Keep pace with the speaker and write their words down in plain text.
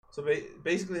So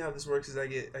basically, how this works is I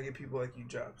get people like you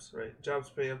jobs, right? Jobs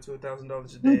pay up to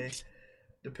 $1,000 a day,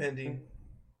 depending,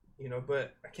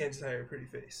 But I can't just hire a pretty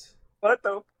face. What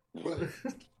the?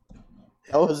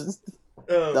 That was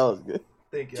good.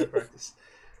 Thank you. I practiced.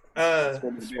 So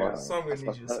I'm gonna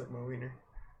need you to suck my wiener.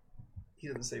 He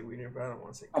doesn't say wiener, but I don't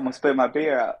want to say. I'm gonna spit my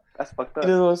beer out. That's fucked up. He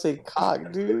doesn't want to say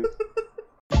cock, dude.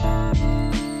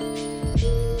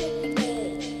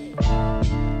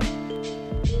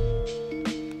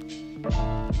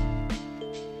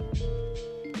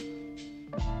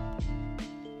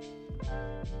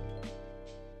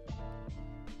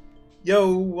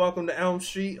 Yo, welcome to Elm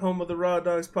Street, home of the Raw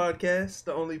Dogs podcast,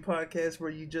 the only podcast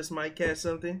where you just might catch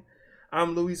something.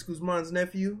 I'm Luis Guzman's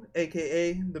nephew,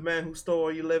 aka the man who stole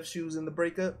all your left shoes in the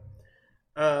breakup.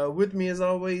 With me, as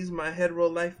always, my hetero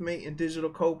life mate and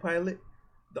digital co-pilot,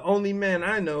 the only man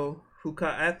I know who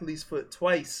caught athlete's foot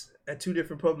twice at two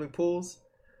different public pools,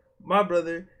 my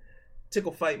brother,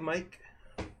 Tickle Fight Mike.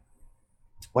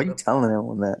 Why are you telling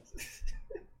everyone that?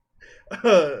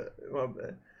 My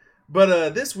bad.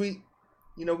 But this week,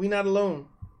 we not alone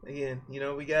again.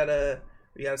 We got a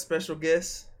special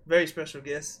guest, very special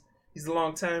guest. He's a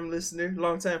long time listener,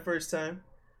 long time first time.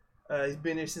 He's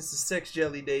been here since the sex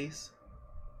jelly days.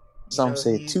 Some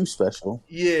say too special.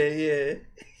 Yeah.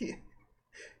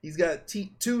 He's got 2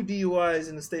 DUIs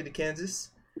in the state of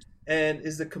Kansas, and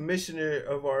is the commissioner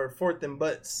of our Fourth and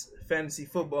Butts Fantasy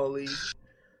Football League.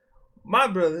 My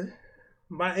brother,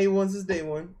 my A1's is day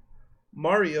one,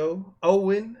 Mario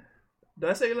Owen. Did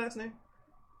I say your last name?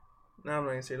 No, I'm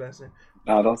not gonna say your last name.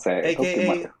 No, don't say it.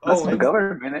 AKA Let's Owen. go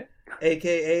for a minute.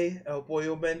 AKA El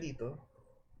Pollo Bandito.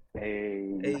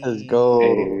 Hey. Let's go.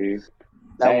 Hey.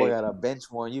 That boy got a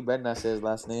bench warrant. You better not say his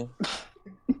last name.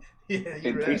 Yeah,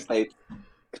 in right. 3 states.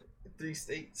 3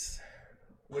 states.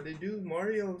 What it do?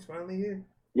 Mario's finally here.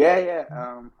 Yeah.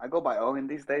 I go by Owen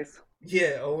these days.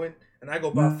 Yeah, Owen. And I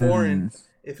go by foreign.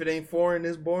 If it ain't foreign,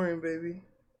 it's boring, baby.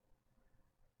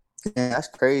 Yeah, that's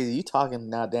crazy. You talking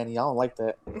now, Danny. I don't like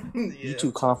that. Yeah. You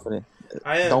too confident.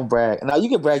 I am. Don't brag. Now you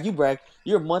can brag. You brag.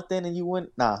 You're a month in and you win.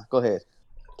 Nah, go ahead.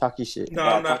 Talk your shit. No,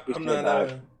 I'm not.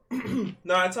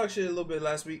 No, I talked shit a little bit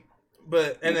last week.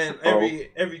 And then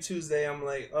every Tuesday I'm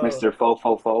like, Mr.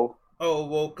 Fo. Oh,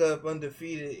 woke up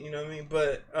undefeated, you know what I mean?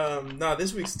 But no,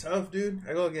 this week's tough, dude.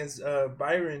 I go against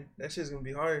Byron. That shit's gonna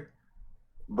be hard.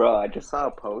 Bro, I just saw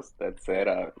a post that said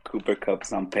Cooper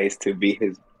Cup's on pace to beat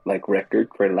his record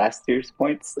for last year's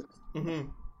points. Mm-hmm.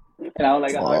 And I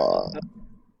was like, oh,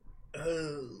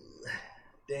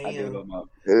 damn. I gave him up.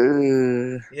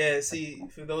 Yeah, see,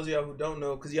 for those of y'all who don't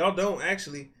know, because y'all don't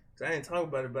actually, because I didn't talk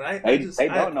about it, but I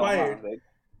acquired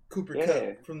Cooper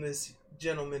Cup from this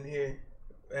gentleman here,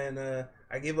 and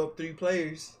I gave up 3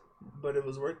 players, but it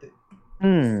was worth it.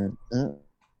 Yeah.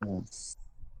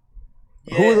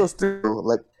 Who are those 3?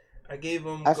 I gave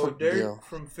him Godert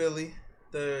from Philly,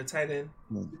 the tight end.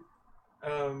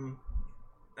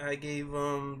 I gave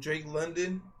him Drake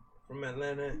London from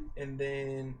Atlanta, and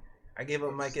then I gave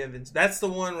up Mike Evans. That's the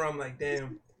one where I'm like,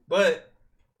 damn. But,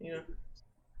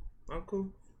 I'm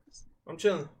cool. I'm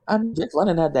chilling. Drake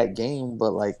London had that game,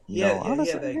 but he had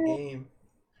that game.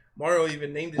 Mario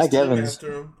even named his team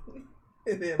after him.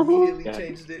 And then immediately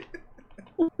changed it.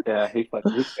 Yeah, he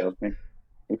failed me.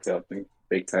 He failed me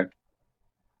big time.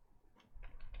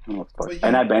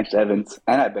 And I benched Evans.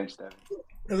 I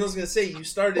was gonna say, you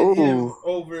started him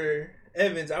over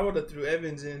Evans. I would have threw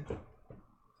Evans in.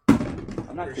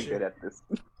 I'm not too good at this.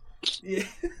 Yeah,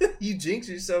 you jinxed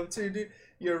yourself too, dude.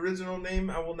 Your original name,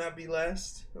 I will not be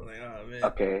last. I'm like, oh man.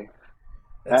 Okay.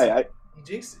 You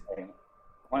jinxed it. I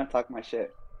want to talk my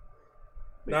shit.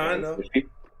 No, I know.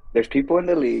 There's people in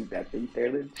the league that think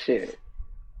they're the shit.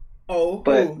 Oh,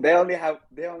 but they only have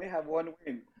 1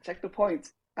 win. Check the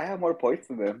points. I have more points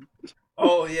than them.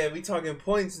 Oh yeah, we talking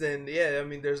points then. Yeah, I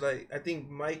mean, there's I think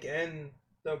Mike and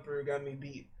Thumper got me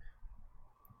beat.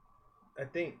 I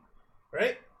think,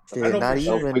 right? Yeah, I know not for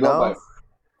even. Sure.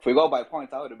 If we go by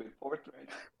points, I would have been 4th, right?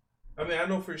 I mean, I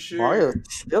know for sure. Mario's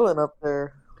chilling up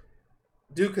there,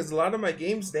 dude. Because a lot of my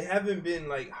games, they haven't been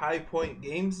high point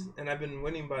games, and I've been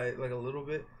winning by a little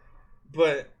bit.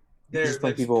 But they're just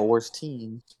playing people with worse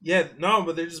teams. Yeah, no,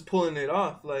 but they're just pulling it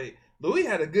off. Louis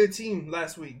had a good team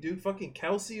last week, dude. Fucking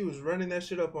Kelsey was running that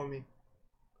shit up on me.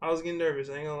 I was getting nervous.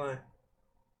 I ain't gonna lie.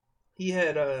 He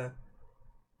had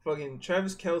fucking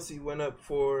Travis Kelsey went up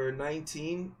for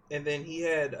 19, and then he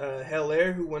had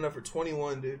Hilaire who went up for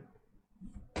 21, dude.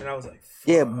 And I was like, fuck,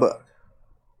 yeah, but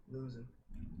losing.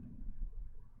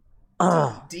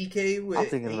 DK with I'm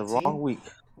thinking 18? of the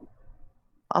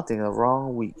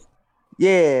wrong week.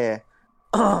 Yeah.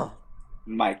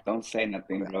 Mike, don't say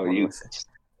nothing, bro.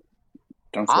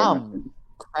 Don't swear I'm nothing.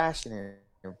 crashing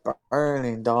and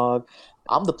burning, dog.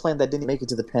 I'm the plane that didn't make it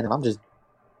to the pen, and I'm just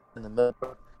in the middle.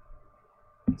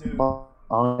 Dude.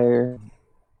 On there.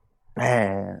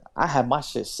 Man, I had my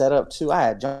shit set up too. I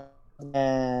had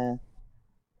man.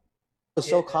 I was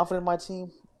so confident in my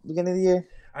team beginning of the year.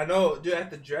 I know, dude.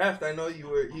 At the draft, I know you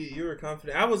were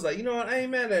confident. I was like, you know what, I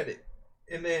ain't mad at it.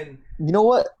 And then, you know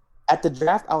what? At the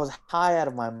draft, I was high out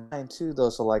of my mind too, though.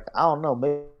 So like, I don't know,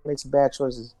 maybe make some bad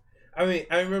choices. I mean,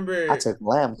 I remember I took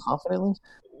Lamb confidently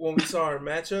when we saw our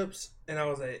matchups, and I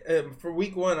was like, for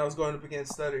week 1, I was going up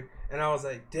against Stutter, and I was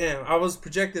like, damn, I was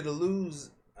projected to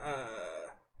lose,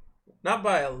 not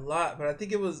by a lot, but I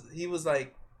think he was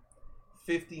like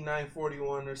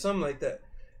 59-41 or something like that.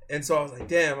 And so I was like,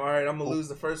 damn, all right, I'm going to lose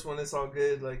the first one. It's all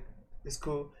good. Like, it's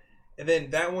cool. And then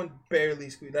that one barely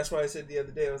squeaked. That's why I said the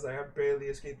other day, I was like, I barely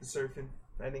escaped the surfing.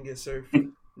 I didn't get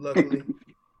surfed, luckily.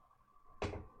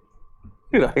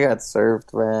 Dude, I got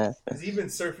surfed, man. Because he been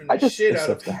surfing the shit out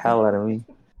of the hell out of me.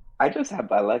 I just have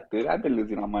bad luck, dude. I've been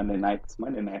losing on Monday nights.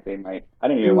 Monday night, I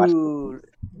didn't even watch.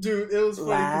 Dude, it was funny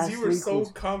because you were so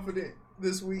confident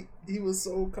this week. He was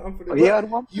so confident. Yeah,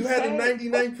 you had a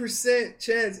 99%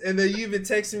 chance, and then you even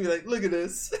texted me like, "Look at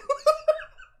this."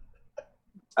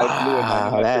 I blew a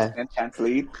 99% chance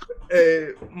lead.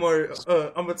 Hey, Mario,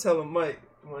 I'm gonna tell him, Mike,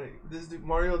 this dude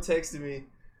Mario texted me,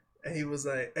 and he was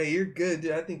like, "Hey, you're good,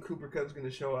 dude. I think Cooper Cup's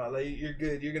gonna show out. Like, you're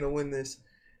good. You're gonna win this."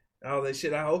 And I was like,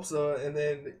 "Shit, I hope so." And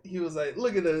then he was like,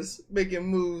 "Look at us making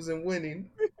moves and winning."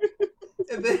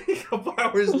 And then a couple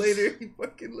hours later, he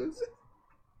fucking loses.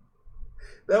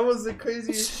 That was the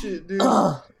craziest shit, dude.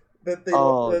 That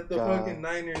the fucking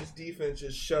Niners defense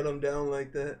just shut them down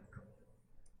like that.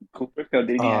 Cooper Cup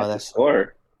didn't even have to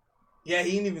score. Yeah,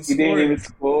 he didn't even score. He didn't even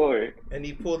score. And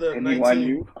he pulled up and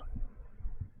 19.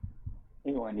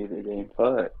 He won you the game.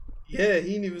 Fuck. Yeah,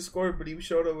 he didn't even score, but he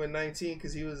showed up with 19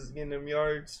 because he was getting them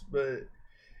yards. But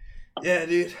yeah,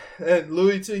 dude, and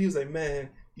Louis too. He was like, "Man,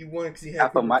 you won because he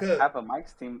had Cooper Cup." Half of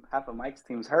Mike's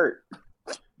team's hurt.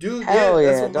 Dude, Hell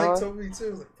that's what dog. Mike told me too. I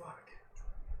was like, "Fuck."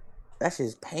 That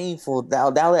shit's painful.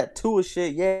 That Tua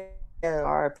shit, yeah,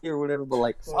 RIP or whatever. But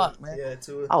like, fuck, man. Yeah,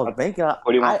 Tua. I was banking on.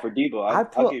 What do you want for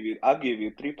Debo? I'll give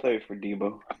you 3 players for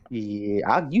Debo.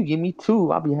 Yeah, you give me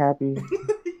 2. I'll be happy.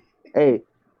 Hey,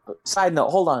 side note,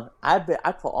 hold on. I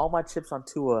put all my chips on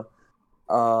Tua.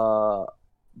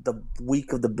 The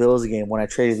week of the Bills game when I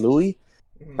traded Louis.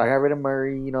 Mm-hmm. So I got rid of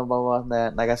Murray, blah blah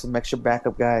that, and I got some extra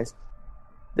backup guys.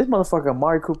 This motherfucker,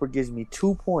 Amari Cooper, gives me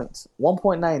 2 points,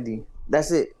 1.90.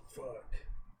 That's it. Fuck.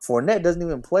 Fournette doesn't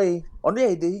even play. Oh yeah,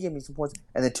 he did. He gave me some points,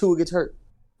 and then Tua gets hurt.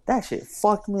 That shit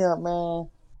fucked me up, man.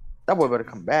 That boy better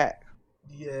come back.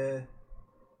 Yeah,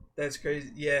 that's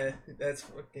crazy. Yeah, that's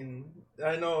fucking.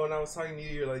 I know. When I was talking to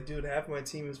you, you're like, dude, half my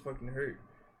team is fucking hurt.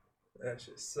 That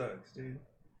shit sucks, dude.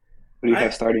 What do you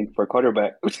have starting for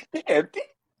quarterback? Empty.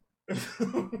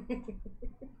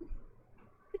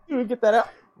 You get that out.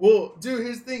 Well, dude,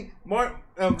 here's the thing.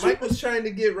 Mike was trying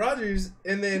to get Rodgers,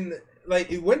 and then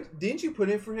like it went. Didn't you put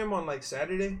in for him on like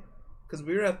Saturday? Because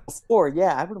we were at before.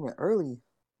 Yeah, I would have been early.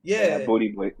 Yeah, booty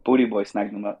boy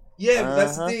snagged him up. Yeah, but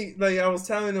that's the thing. Like I was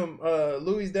telling him,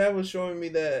 Louis' dad was showing me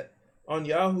that on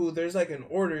Yahoo, there's like an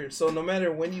order. So no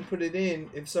matter when you put it in,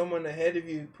 if someone ahead of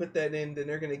you put that in, then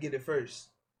they're gonna get it first.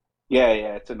 Yeah,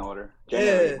 it's an order.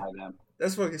 Generated by them.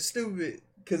 That's fucking stupid.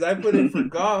 Because I put in for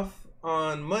Goff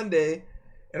on Monday,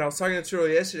 and I was talking to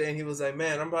Turo yesterday, and he was like,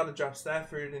 "Man, I'm about to drop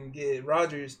Stafford and get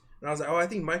Rodgers." And I was like, "Oh, I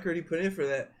think Mike already put in for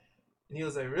that." And he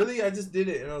was like, "Really? I just did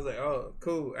it." And I was like, "Oh,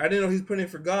 cool." I didn't know he was putting in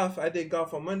for Goff. I did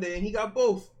Goff on Monday, and he got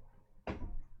both.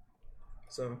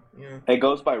 So, yeah. It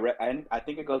goes by I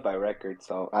think it goes by record.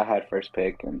 So I had first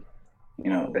pick, and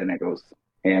then it goes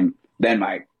him, then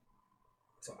Mike.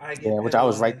 So I get which I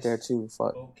was right there too.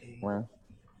 Fuck. Okay. Man.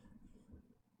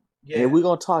 Yeah, we're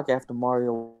gonna talk after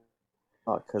Mario.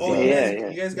 You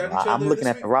guys got each other. I'm looking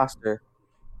at the roster.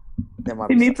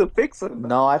 He needs to fix it.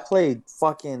 No, I played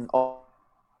fucking.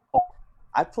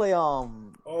 I play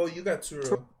Oh, you got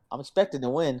Turo. I'm expected to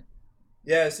win.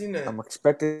 Yeah, I seen that. I'm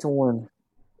expected to win.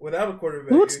 Without a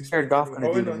quarterback. What's Jared Goff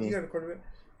gonna do to me? He got a quarterback.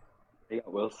 He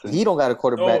got Wilson. He don't got a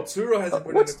quarterback. Oh, Turo hasn't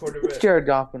put in a quarterback. What's Jared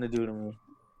Goff gonna do to me?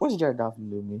 What's Jared Goff gonna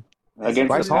do to me? Against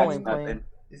Bryce the Hall Pats, ain't playing.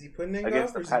 Is he putting in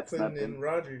Goff or is he putting in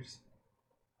Rodgers?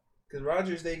 Because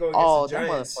Rodgers, they go against the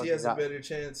Giants. He has a better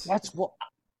chance.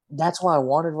 That's why I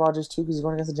wanted Rodgers too, because he's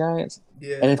going against the Giants.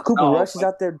 Yeah. And if Cooper Rush is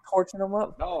out there torching him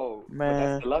up, man,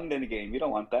 that's the London game. You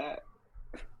don't want that.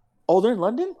 Oh, they're in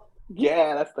London?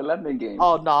 Yeah, that's the London game.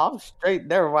 Oh no, I'm straight.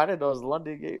 Never mind. I didn't know it was the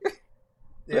London game.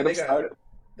 Yeah, they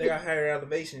got higher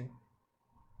elevation.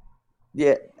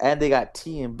 Yeah, and they got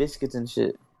tea and biscuits and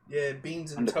shit. Yeah,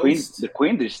 beans and And toast. the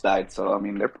queen just died, so I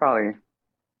mean they're probably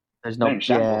There's they're no in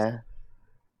shambles. yeah.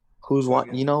 Who's one?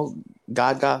 Fucking- You know,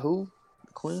 God got who?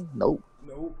 The Queen? Nope.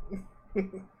 Nope.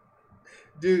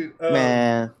 Dude,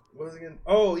 Man, what was it again?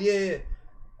 Oh yeah.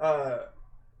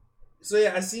 So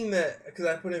yeah, I seen that because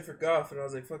I put in for golf and I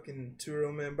was like, fucking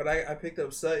Turo, man. But I picked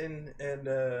up Sutton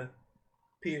and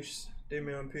Pierce,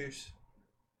 Damian Pierce.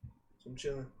 So I'm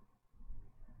chilling.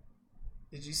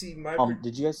 Did you see my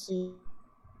did you guys see?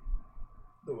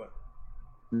 the what?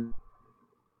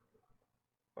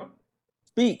 Huh?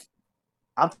 Speak.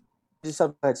 I'm just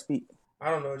up ahead. Speak. I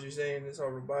don't know what you're saying. It's all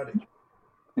robotic.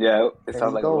 Yeah, it There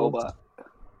sounds you like go. a robot.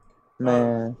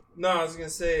 Man, No, I was gonna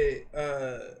say,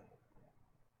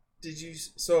 did you?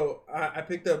 So I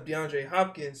picked up DeAndre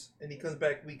Hopkins, and he comes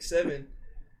back week 7.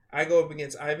 I go up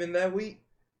against Ivan that week,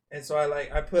 and so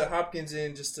I put Hopkins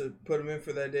in just to put him in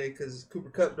for that day because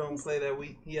Cooper Kupp don't play that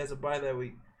week. He has a bye that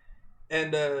week,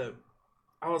 and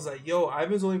I was like, yo,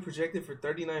 Ivan's only projected for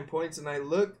 39 points, and I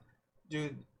looked,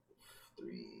 dude,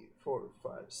 3, 4,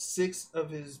 5, 6 of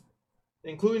his,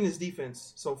 including his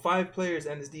defense. So 5 players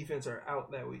and his defense are out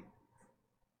that week.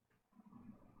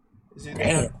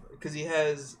 Damn. Because he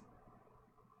has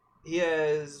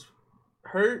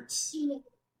Hurts,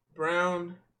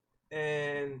 Brown,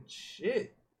 and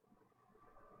shit.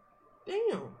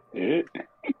 Damn. Yeah.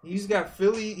 He's got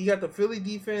Philly. He got the Philly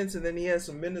defense, and then he has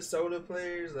some Minnesota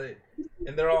players,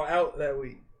 and they're all out that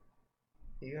week.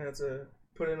 He gonna have to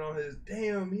put in all his.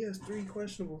 Damn, he has 3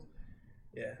 questionables.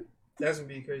 Yeah, that's gonna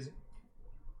be crazy.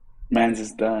 Man's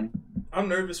is done. I'm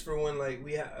nervous for when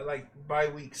we have bye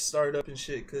weeks start up and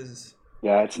shit. Cause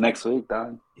Yeah, it's next week,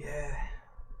 done. yeah,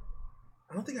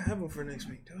 I don't think I have one for next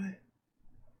week, do I? I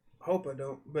hope I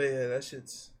don't. But yeah, that's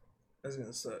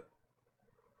gonna suck.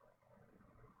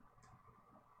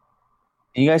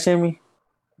 can you guys hear me?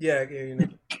 Yeah, I can hear you now.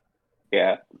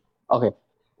 Yeah. Okay.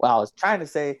 What I was trying to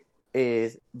say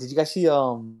is, did you guys see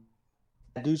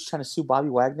that dude's trying to sue Bobby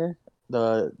Wagner,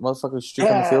 the motherfucker who streaked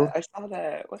on the field? I saw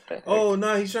that. What the heck? Oh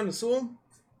no, he's trying to sue him.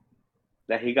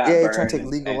 That he got Yeah, he's burned trying to take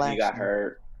legal and he got action.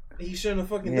 hurt. He shouldn't have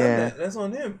fucking Yeah. done that. That's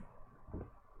on him.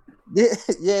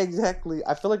 Yeah, exactly.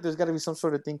 I feel like there's got to be some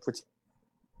sort of thing for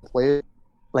players.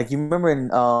 Like, you remember in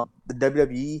the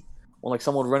WWE when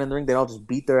someone would run in the ring, they'd all just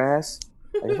beat their ass.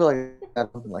 I feel like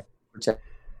that's something protect.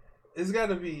 It's got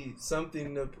to be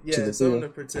something to the something field. to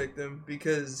protect them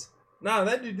because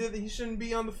that dude did that. He shouldn't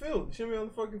be on the field. He shouldn't be on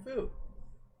the fucking field.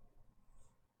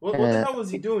 What the hell was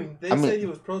he doing? They said he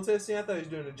was protesting. I thought he was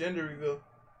doing a gender reveal.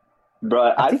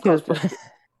 Bro, I think he was.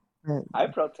 I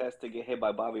protest to get hit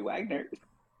by Bobby Wagner.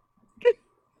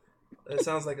 That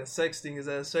sounds like a sexting. Is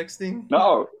that a sexting?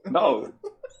 No.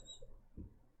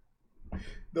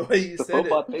 The way you It's a said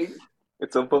football it. thing.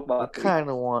 It's a football What thing. kind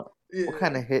of want? Yeah. What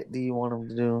kind of hit do you want him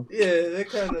to do? Yeah, that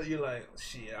kind of, you're like,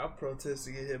 shit, I'll protest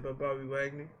to get hit by Bobby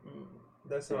Wagner.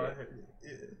 That's how I heard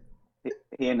it. Yeah.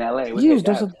 He in LA. He was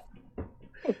doing something.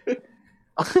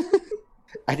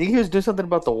 I think he was doing something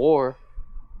about the war.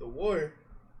 The war.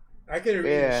 I could have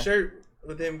read a shirt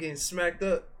with him getting smacked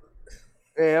up.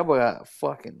 Yeah, that boy got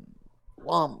fucking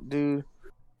lumped, dude.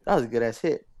 That was a good ass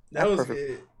hit. That was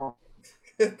perfect.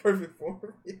 good. Perfect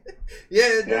form.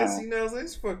 Yeah, it does. See, now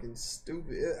it's fucking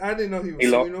stupid. I didn't know he was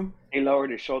suing him. He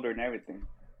lowered his shoulder and everything.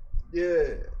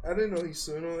 Yeah, I didn't know he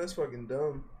suing him. That's fucking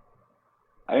dumb.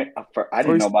 I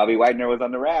didn't know Bobby Wagner was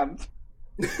on the Rams.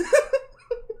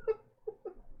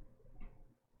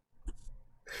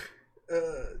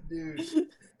 Dude,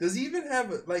 does he even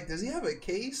have does he have a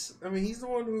case? I mean, he's the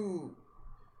one who.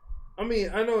 I mean,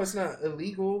 I know it's not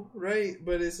illegal, right?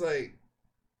 But it's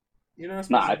you're not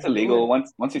supposed to it's illegal.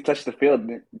 Once you touch the field,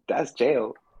 that's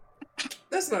jail.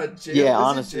 That's not jail. Yeah, Is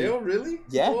honestly. it jail, really?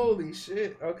 Yeah. Holy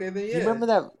shit. Okay, then yeah.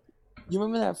 You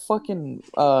remember that fucking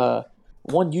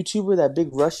one YouTuber, that big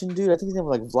Russian dude? I think his name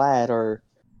was Vlad or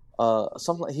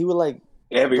something. He would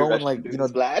every go Russian and dude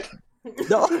is Vlad.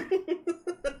 No.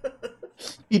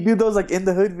 He do those in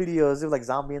the hood videos. It was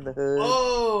zombie in the hood.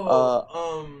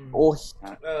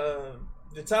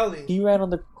 Vitaly. He ran on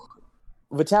the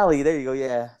Vitaly. There you go.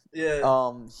 Yeah.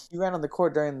 Yeah. He ran on the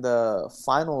court during the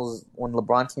finals when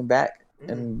LeBron came back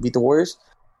and beat the Warriors.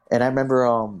 And I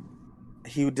remember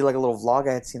he would do a little vlog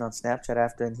I had seen on Snapchat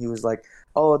after, and he was like,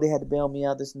 "Oh, they had to bail me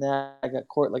out, this and that. I got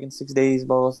court in 6 days,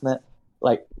 blah, blah, and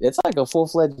that." It's a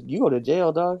full-fledged. You go to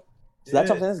jail, dog. So that's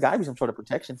something. There's got to be some sort of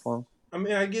protection for him. I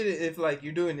mean, I get it if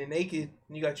you're doing it naked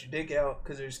and you got your dick out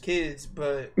because there's kids,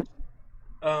 but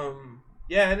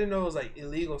yeah, I didn't know it was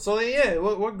illegal. So yeah,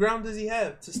 what ground does he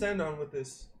have to stand on with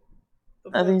this?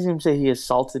 I think he's gonna say he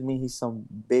assaulted me. He's some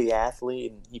big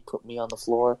athlete and he put me on the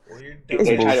floor. Well, you're dumb.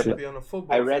 They try to be on a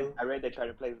football I read field. they try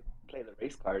to play the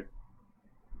race card.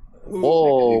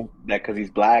 Oh, Because he's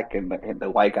black and the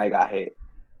white guy got hit.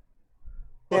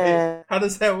 yeah. How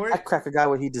does that I work? cracker got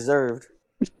what he deserved.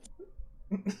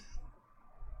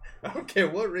 I don't care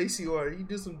what race you are. You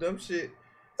do some dumb shit.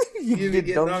 You You even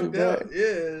get dumb knocked shit out. back.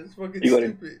 Yeah, it's fucking You gotta-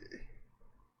 stupid.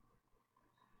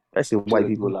 Especially white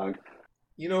people. Gulag.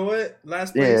 You know what?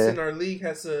 Last place Yeah. in our league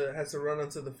has to run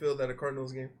onto the field at a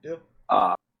Cardinals game. Yep.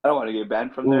 I don't want to get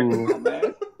banned from there. Ooh. Come on,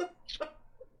 man.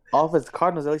 All of it's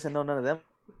Cardinals. At least I know none of them.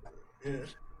 Yeah.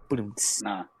 Boom.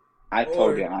 Nah, I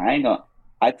told you I ain't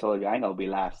gonna be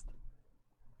last.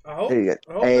 I hope. There you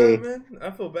I hope go. Hey. not, man.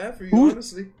 I feel bad for you, Who-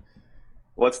 honestly.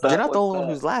 What's that? You're not the only one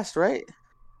who's last, right?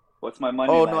 What's my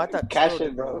money? Oh, like? no, I thought Cash Churro it,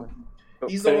 did bro. that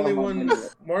He's Put the it only on my one. money.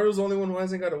 Mario's the only one who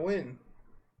hasn't got a win.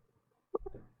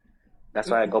 That's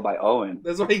why I go by Owen.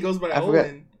 That's why he goes by I forgot.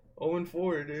 Owen.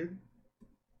 0-4, dude.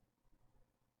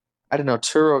 I didn't know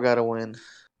Churro got a win.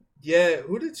 Yeah,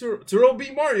 who did Turo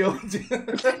beat Mario?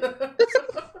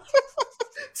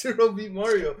 Turo beat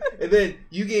Mario. And then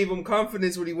you gave him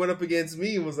confidence when he went up against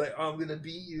me and was like, oh, I'm going to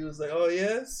beat you. It was like, oh,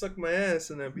 yeah? Suck my ass.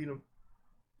 And I beat him.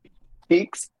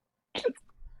 Peaks.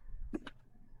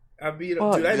 I beat him.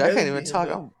 Fuck, Dude, dude, I barely can't even beat him, talk.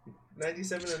 though.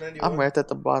 97 or 91. I'm right at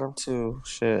the bottom, too.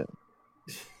 Shit.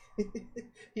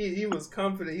 he was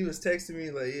confident. He was texting me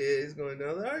like, yeah, he's going down.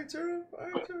 I was like, all right,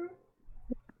 Turo.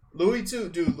 Louis too,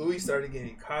 dude. Louis started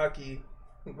getting cocky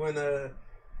when it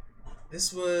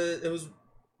was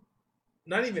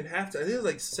not even halftime. I think it was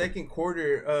like second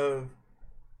quarter of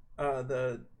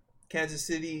the Kansas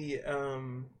City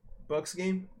Bucks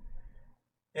game,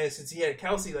 and since he had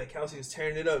Kelsey, like Kelsey was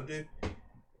tearing it up, dude.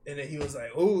 And then he was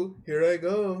like, "Oh, here I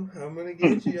go. I'm gonna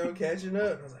get you. I'm catching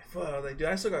up." And I was like, "Fuck!" I was like, dude,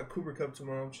 I still got Cooper Cup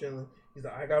tomorrow. I'm chilling. He's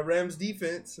like, "I got Rams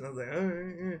defense," and I was like, "All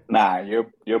right." Yeah. Nah,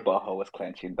 your butthole was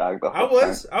clenching, dog. The I whole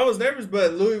time. was nervous,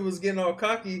 but Louis was getting all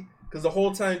cocky because the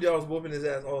whole time, dude, I was whooping his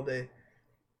ass all day.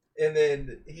 And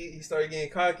then he started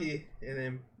getting cocky, and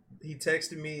then he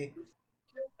texted me,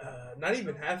 not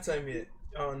even halftime yet,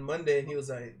 on Monday, and he was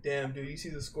like, "Damn, dude, you see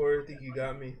the score? I think you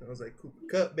got me." I was like, "Cooper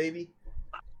Cup, baby.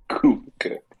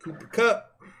 Cooper. Cooper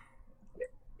Cup.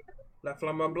 La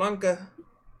Flama Blanca."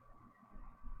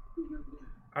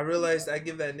 I realized I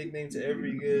give that nickname to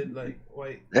every good, like,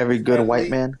 white... Every good athlete. white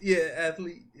man. Yeah,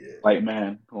 athlete. Yeah. White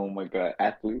man. Oh my god,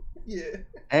 athlete. Yeah.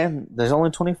 And there's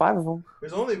only 25 of them.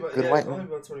 There's only about, Good yeah, white there's man. only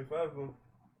about 25 of them.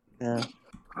 Yeah.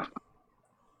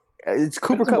 It's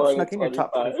Cooper That's Cup more snuck than in your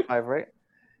top 25. 25, right?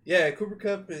 Yeah, Cooper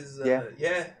Cup is, Yeah.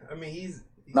 I mean, he's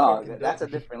No, fucking that's a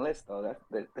dope. different list though.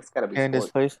 That's gotta be In this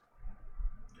sports. place.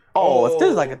 Oh, if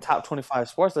there's Oh. like a top 25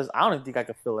 sports list, I don't even think I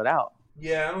could fill it out.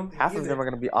 Yeah, I don't think Half either. of them are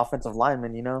going to be offensive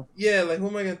linemen, you know? Yeah, like, who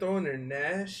am I going to throw in there?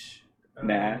 Nash?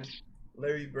 Nash.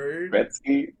 Larry Bird?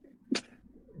 Gretzky.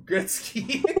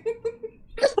 Gretzky.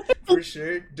 For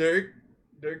sure.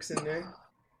 Dirk's in there.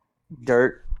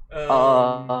 Dirt.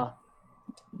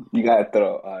 You gotta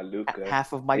throw Luca.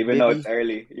 Half of Mike Even though Bibby. it's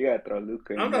early, you gotta throw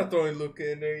Luca. I'm not throwing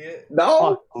Luca in there yet.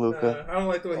 No. Fuck Luca. Nah, I don't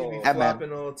like the way he be Oh. That man.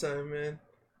 flopping all the time, man.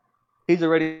 He's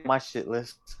already on my shit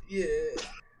list. Yeah.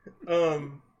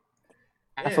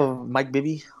 Half yeah. of Mike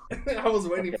Bibby. I was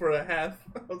waiting for a half.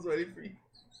 I was waiting for you.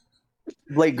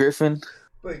 Blake Griffin.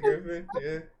 Blake Griffin,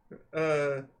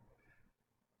 yeah.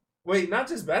 Wait, not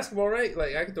just basketball, right?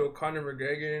 Like, I could throw Conor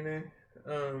McGregor in there.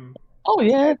 Oh,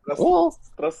 yeah. Well,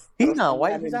 he's Trust not me,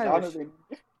 white. man, He's and Irish. Donovan.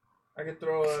 I could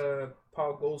throw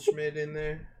Paul Goldschmidt in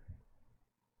there.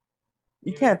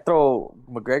 You can't throw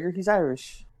McGregor. He's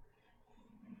Irish.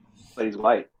 But he's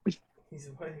white. He's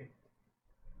white.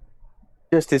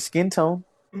 Just his skin tone.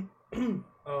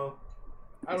 Oh,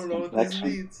 I don't know what this Complexion.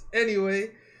 means.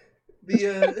 Anyway,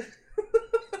 the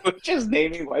Just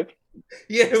naming white.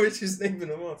 yeah, we're just naming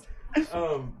them off.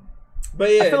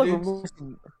 But yeah, I feel like dude, we're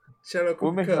missing, shout out we're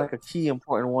Cooper missing Cup. like a key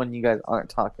important one you guys aren't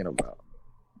talking about.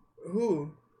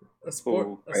 Who? A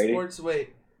Brady? sports.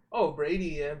 Wait. Oh,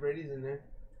 Brady. Yeah, Brady's in there.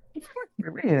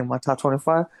 Maybe in my top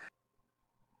 25.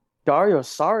 Dario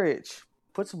Saric.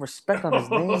 Put some respect on his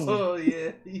name. Oh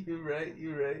yeah, you're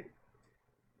right.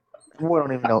 Boy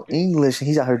don't even know English, and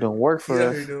he's out here doing work He's for out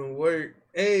us. here doing work.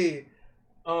 Hey,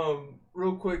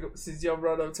 real quick, since y'all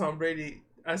brought up Tom Brady,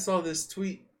 I saw this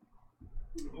tweet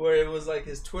where it was like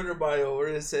his Twitter bio where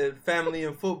it said "family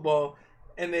and football,"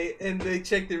 and they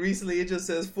checked it recently. It just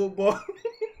says football.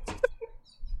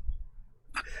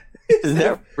 Is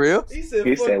that real? He said,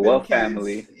 He "Fuck said, them "Well, kids."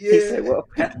 family." Yeah. He said, "Well,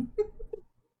 family."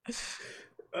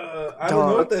 I don't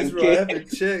know if Dog, that's real. I okay.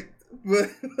 haven't checked,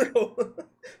 but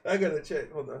I gotta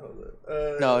check. Hold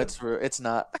on. No, it's real. It's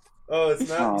not. Oh, it's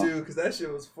not, Oh. dude, because that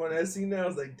shit was funny. I seen that. I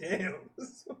was like, damn.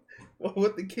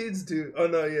 What the kids do? Oh,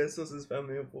 no, yeah, it's just his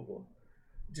family and football.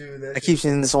 Dude, that I keep shit's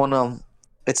seeing this one.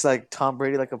 It's like Tom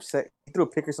Brady like upset. He threw a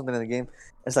pick or something in the game.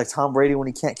 It's like Tom Brady when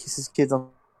he can't kiss his kids on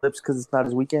the lips because it's not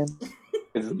his weekend.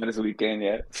 It's not his weekend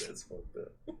yet. That's fucked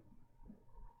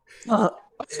up.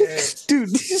 Yeah. Dude.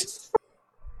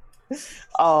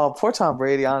 Oh, poor Tom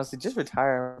Brady. Honestly, just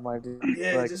retire, my dude.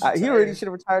 Yeah, like just retire. he already should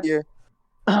have retired here.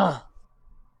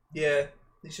 Yeah,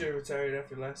 he should have retired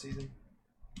after last season.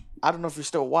 I don't know if you're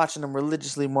still watching them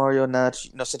religiously, Mario. Now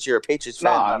that since you're a Patriots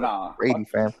fan, Nah. Brady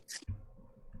fan.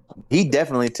 He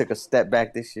definitely took a step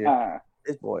back this year.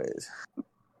 This boy is.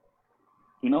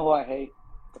 You know who I hate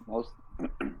the most?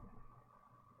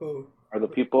 Who? Are the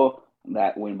people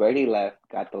that when Brady left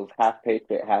got those half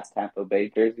Patriot, half Tampa Bay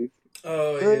jerseys.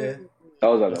 Oh yeah,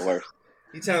 those are the worst.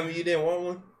 You telling me you didn't want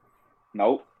one?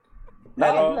 Nope.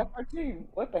 At all? He left our team.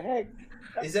 What the heck?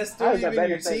 Is that still even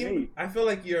your team? I feel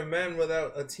like you're a man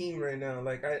without a team right now.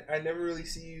 Like I never really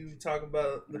see you talk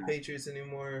about the Patriots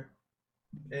anymore.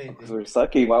 Anything. We're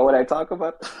sucky. Why would I talk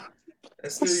about that?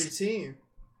 That's still your team.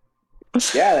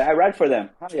 Yeah, I ride for them.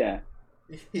 Oh yeah.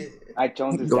 Yeah. Ike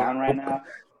Jones is down right now.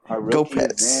 Our rookie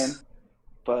is in.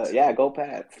 But yeah, go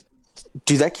Pats.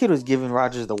 Dude, that kid was giving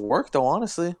Rodgers the work though,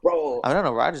 honestly. Bro. I don't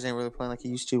know, Rodgers ain't really playing like he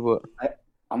used to, but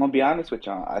I'm gonna be honest with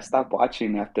y'all. I stopped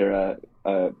watching after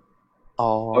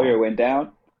Pollo went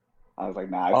down. I was like,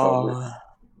 nah, it's over.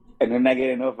 And then I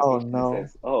get a notification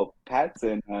that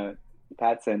says,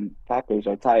 Pats and Packers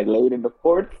are tied late in the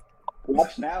fourth.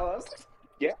 Watch now. I was like,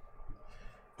 yeah.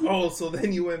 Oh, so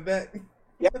then you went back?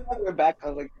 Yeah, I went back. I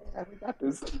was like, yeah, we got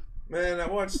this. Man, I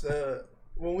watched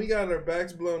when we got our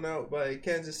backs blown out by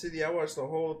Kansas City. I watched the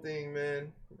whole thing,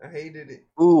 man. I hated it.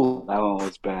 Ooh, that one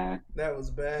was bad. That was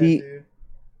bad, dude.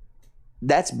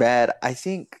 That's bad. I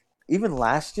think even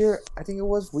last year,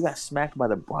 we got smacked by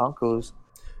the Broncos.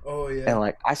 Oh yeah. And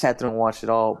like I sat through and watched it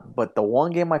all, but the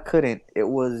one game I couldn't. It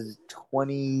was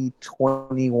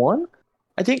 2021,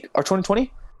 I think, or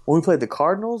 2020 when we played the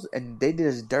Cardinals, and they did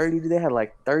us dirty. They had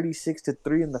like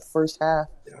 36-3 in the first half.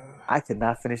 I could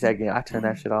not finish that game. I turned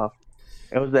that shit off.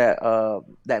 It was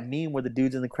that meme where the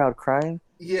dude's in the crowd crying.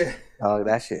 Yeah. Oh,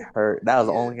 that shit hurt. That was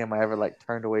the only game I ever like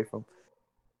turned away from.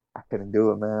 I couldn't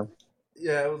do it, man.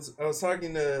 Yeah, I was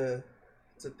talking to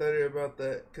Thunder about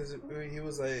that because he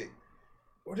was like,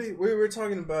 we were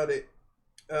talking about it.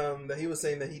 That he was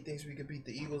saying that he thinks we could beat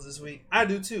the Eagles this week. I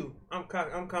do too. I'm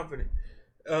confident.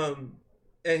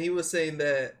 And he was saying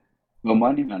that. No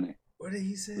money on it. What did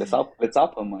he say? Let's all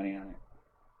put money on it.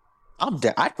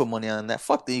 I'd put money on that.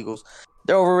 Fuck the Eagles.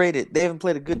 They're overrated. They haven't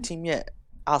played a good team yet.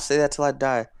 I'll say that till I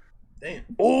die. Damn.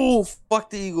 Oh, fuck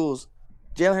the Eagles.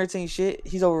 Jalen Hurts ain't shit.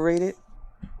 He's overrated.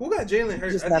 Who got Jalen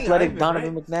Hurts? Just an athletic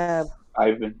Donovan McNabb.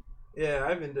 Ivan. Yeah,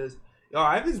 Ivan does. Yo,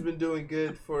 Ivan's been doing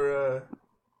good for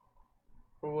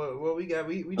what we got.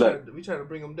 We try to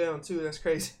bring him down too. That's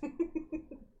crazy.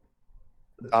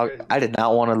 That's crazy. I did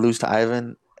not want to lose to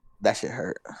Ivan. That shit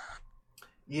hurt.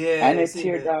 Yeah, and it's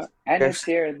here, dog. And it's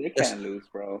here. They can't lose,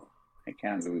 bro. They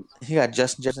can't lose. He got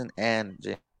Justin and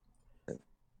Jay.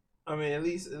 I mean, at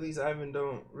least Ivan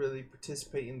don't really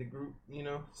participate in the group,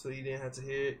 so you didn't have to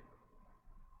hear it.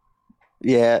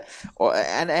 Yeah,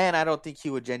 and I don't think he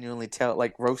would genuinely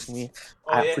roast me.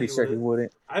 I'm pretty sure he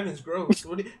wouldn't. Ivan's gross.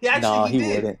 He actually he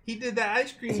did. Wouldn't. He did that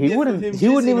ice cream. He wouldn't. He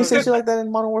wouldn't even say shit like that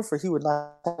in Modern Warfare. He would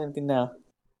not say anything now.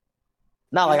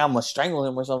 Not like I'm gonna strangle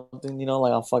him or something,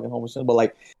 like I'm fucking Homer Simpson,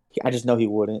 but I just know he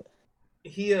wouldn't.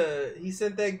 He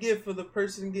sent that gift for the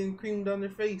person getting creamed on their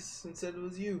face and said it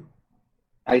was you.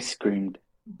 I screamed.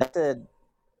 That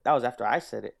was after I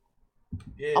said it.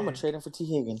 Yeah. I'm gonna trade him for T.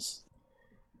 Higgins.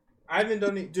 Ivan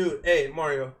don't need, dude. Hey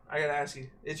Mario, I gotta ask you.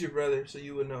 It's your brother, so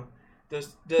you would know.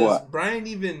 Does what? Brian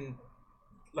even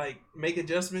make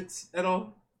adjustments at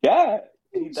all? Yeah,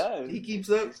 he does. He keeps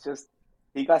up. It's just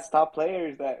he got top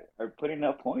players that are putting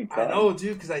up points. I know,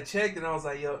 dude, because I checked and I was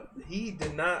like, yo, he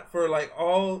did not for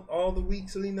all the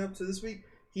weeks leading up to this week.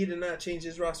 He did not change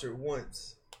his roster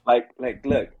once.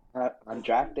 Look. On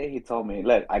draft day, he told me,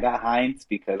 "Look, I got Hines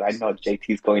because I know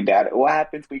JT's going down. What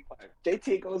happens week 5?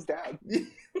 JT goes down.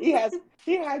 he has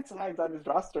Hines on his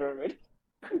roster already."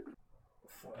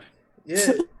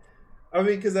 Yeah, I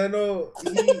mean, because I know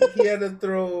he had to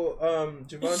throw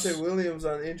Javonte Williams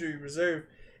on injury reserve,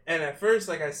 and at first,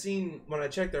 I seen when I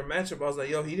checked their matchup, I was like,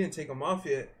 "Yo, he didn't take him off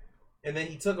yet," and then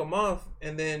he took him off,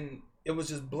 and then it was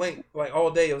just blank,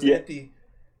 all day it was empty,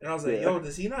 and I was like, "Yo,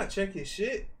 does he not check his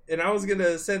shit?" And I was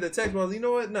gonna send a text, but I was like, you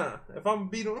know what? Nah. If I'm gonna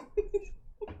beat him,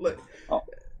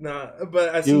 nah.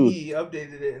 But I see he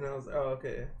updated it, and I was like, oh,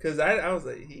 okay. Because I was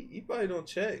like, he probably don't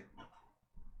check.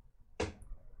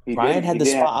 Brian had the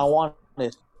spot I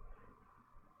wanted.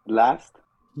 Last?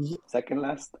 Second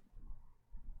last?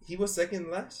 He was second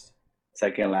last?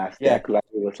 Second last. Yeah, Kulagi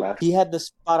was last. He had the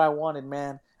spot I wanted,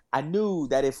 man. I knew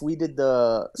that if we did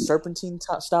the serpentine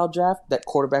style draft, that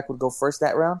quarterback would go first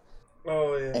that round.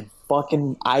 Oh yeah. And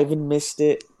fucking Ivan missed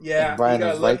it. Yeah, and Brian he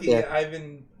got was lucky. right there.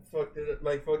 Ivan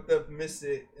fucked up, missed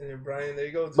it, and then Brian, there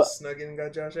you go, just snuck in and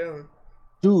got Josh Allen.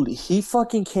 Dude, he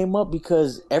fucking came up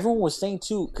because everyone was saying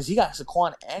too, because he got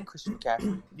Saquon and Christian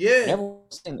McCaffrey. Yeah. And everyone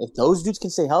was saying if those dudes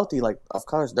can stay healthy, like of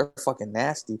course they're fucking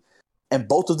nasty. And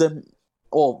both of them,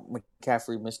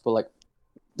 McCaffrey missed, but like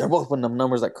they're both putting up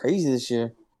numbers like crazy this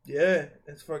year. Yeah,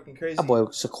 it's fucking crazy. That boy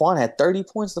Saquon had 30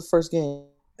 points the first game.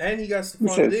 And he got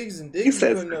Stephon Diggs, and Diggs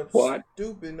is putting up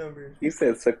stupid numbers. He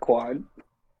said Saquon.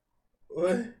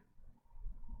 What?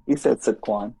 He said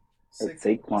Saquon.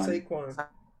 Saquon.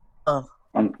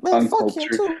 Man, fuck him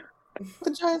too.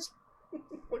 The Giants.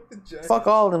 Fuck the Giants. Fuck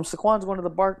all of them. Saquon's going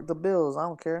to the Bills. I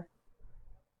don't care.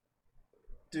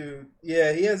 Dude,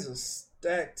 yeah, he has a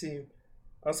stacked team.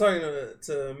 I was talking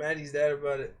to Maddie's dad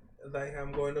about it, like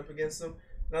I'm going up against him.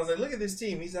 And I was like, look at this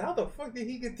team. He said, how the fuck did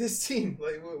he get this team?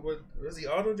 Like, what was he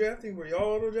auto-drafting? Were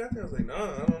y'all auto-drafting? I was like,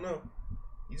 nah, I don't know.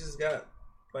 He just got,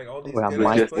 like, all these good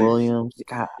Mike players. Williams.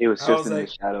 God. He was just in the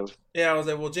shadows. Yeah, I was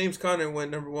like, well, James Conner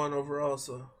went number 1 overall,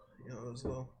 so, it was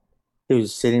low. He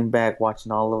was sitting back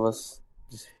watching all of us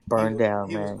just burn down,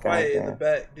 he man. He was quiet in the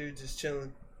back, dude, just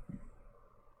chilling.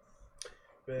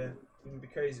 Man, it would be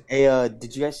crazy. Hey,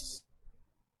 did you guys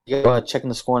checking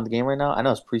the score in the game right now? I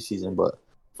know it's preseason, but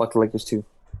fuck the Lakers too.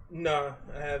 Nah,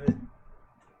 I haven't.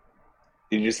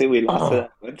 Did you say we lost to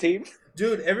one team?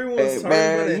 Dude, everyone's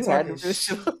talking about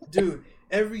it. Dude,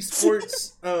 every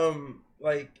sports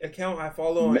account I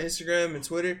follow on Instagram and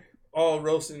Twitter, all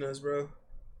roasting us, bro.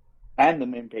 And the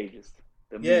meme pages.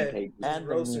 And the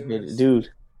meme pages. Dude.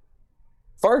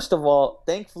 First of all,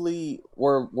 thankfully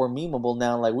we're memeable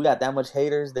now. Like we got that much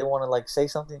haters, they want to like say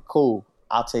something. Cool,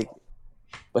 I'll take it.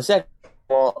 But second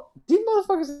of all, these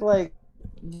motherfuckers like,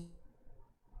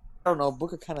 I don't know.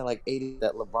 Booker kind of like aided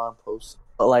that LeBron post,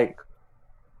 but like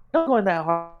not going that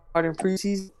hard in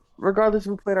preseason. Regardless,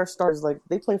 we played our stars. Like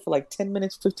they play for like 10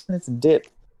 minutes, 15 minutes, and dip.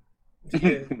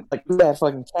 Yeah. Like we had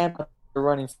fucking camp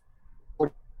running.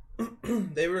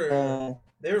 They were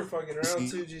fucking around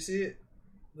too. Did you see it?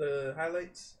 The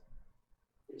highlights.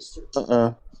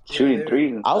 Shooting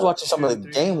threes. I was watching some of the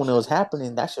game when it was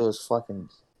happening. That shit was fucking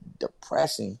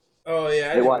depressing. Oh yeah,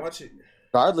 I didn't watch it.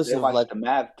 Regardless of like the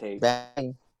Mav tape.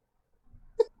 Bang.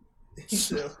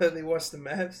 They watched the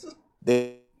Mavs.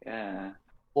 I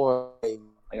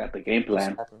got the game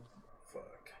plan.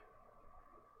 Fuck.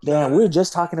 Damn, we were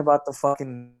just talking about the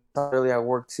fucking earlier at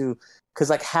work too, because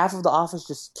like half of the office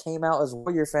just came out as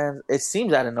Warrior fans. It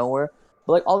seems out of nowhere,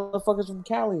 but like all the fuckers from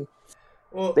Cali,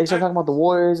 they started talking about the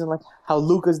Warriors and like how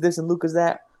Luka's this and Luka's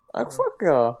that. Like fuck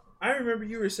y'all. I remember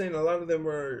you were saying a lot of them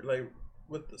were like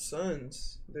with the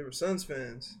Suns. They were Suns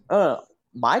fans.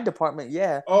 My department,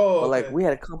 yeah. Oh, but like we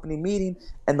had a company meeting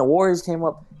and the Warriors came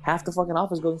up. Half the fucking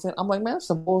office goes insane. I'm like, man, that's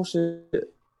some bullshit.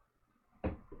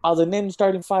 I was like, name the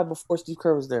starting 5 before Steve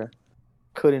Kerr was there.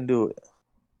 Couldn't do it.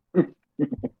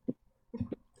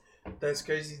 That's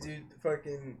crazy, dude.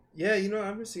 Fucking yeah,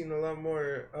 I've been seeing a lot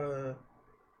more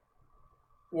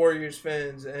Warriors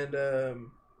fans and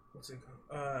what's it called?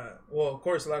 Well, of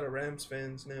course, a lot of Rams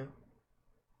fans now.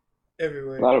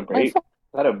 Everywhere. A lot of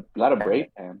Brave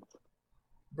fans.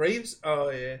 Braves? Oh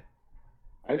yeah.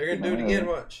 They're gonna do it again.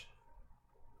 Watch.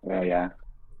 Yeah.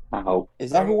 I hope.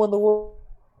 Is that who won the world?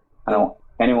 I don't.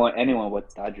 Anyone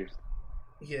but Dodgers.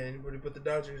 Yeah, anybody but the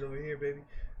Dodgers over here, baby.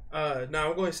 I'm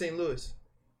going St. Louis.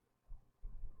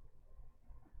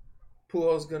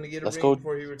 Pujols gonna get a ring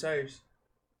before he retires.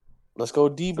 Let's go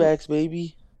D-backs,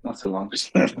 baby. Not so long.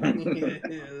 yeah,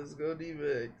 let's go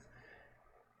D-backs.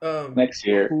 Next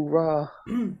year. Hoorah.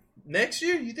 Next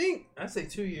year, you think? I'd say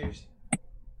 2 years.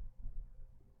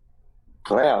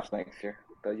 Playoffs next year.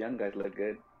 The young guys look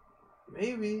good.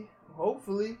 Maybe.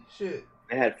 Hopefully. Shit.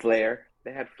 They had flair.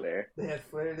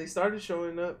 They started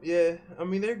showing up. Yeah. I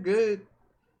mean, they're good.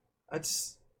 I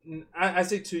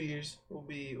say 2 years will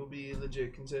be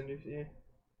legit contenders. Yeah.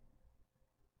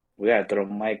 We gotta throw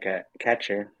Mike at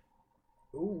catcher.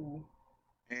 Ooh.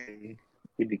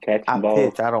 He'd be catching balls.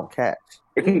 Pitch, I don't catch.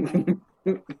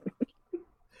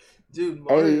 Dude,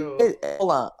 Mario. Hey,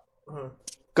 hold on. Uh-huh.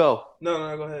 Go.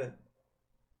 No, go ahead.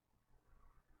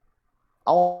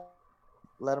 I won't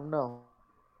let him know.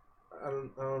 I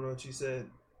don't know what you said.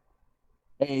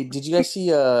 Hey, did you guys see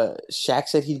Shaq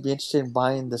said he'd be interested in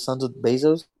buying the Suns with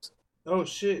Bezos? Oh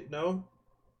shit, no. Can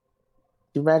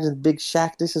you imagine Big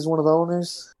Shaq this is one of the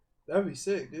owners? That'd be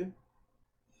sick, dude.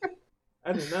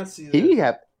 I did not see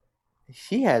that.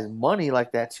 He has money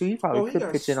like that too. He probably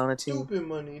could pitch in on a team. Stupid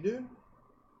money, dude.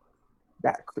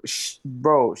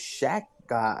 Bro, Shaq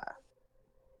got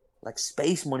like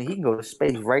space money. He can go to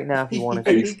space right now if he wanted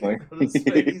to. He can go to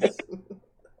space.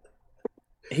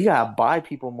 He gotta buy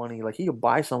people money. Like he could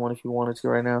buy someone if he wanted to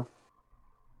right now.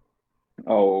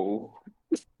 Oh,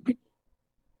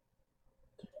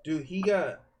 dude,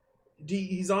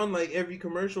 he's on like every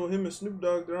commercial. Him and Snoop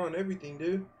Dogg, they're on everything,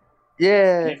 dude.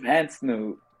 Yeah, him and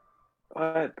Snoop.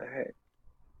 What the heck?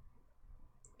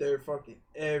 They're fucking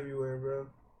everywhere, bro.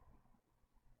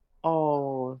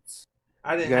 Oh,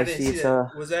 I didn't see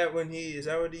that. Was that when he? Is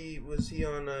that what he was? He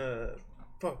on?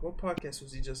 Fuck. What podcast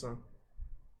was he just on?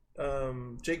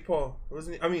 Jake Paul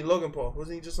wasn't he? I mean Logan Paul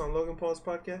wasn't he just on Logan Paul's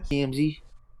podcast? TMZ.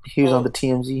 He was on the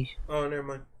TMZ. Oh, never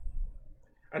mind.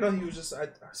 I know he was just. I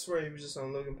swear he was just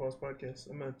on Logan Paul's podcast.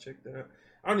 I'm gonna check that out.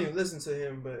 I don't even listen to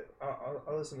him, but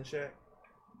I'll listen to Shaq.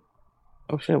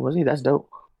 Oh shit, was he? That's dope.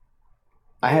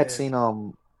 Yeah. I had seen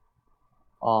on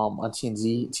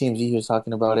TMZ he was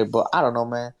talking about it, but I don't know,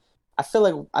 man. I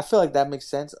feel like that makes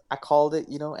sense. I called it,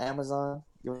 Amazon.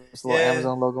 This little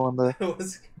Amazon logo on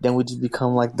the. Then we just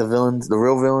become like the villains, the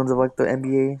real villains of like the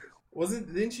NBA.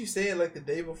 Didn't you say it like the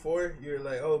day before? You were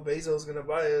like, "Oh, Bezos gonna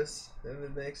buy us," and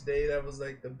the next day that was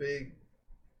like the big.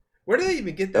 Where did they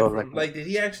even get that from? Like, did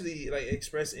he actually like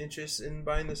express interest in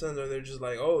buying the Suns, or they're just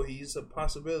like, "Oh, he's a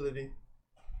possibility"?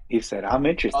 He said, "I'm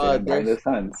interested in buying the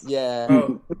Suns." Yeah.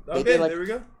 Oh, okay, there we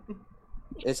go.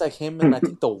 It's like him and I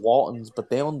think the Waltons, but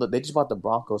they just bought the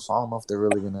Broncos, so I don't know if they're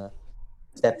really gonna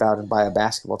step out and buy a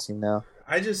basketball team now.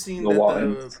 I just seen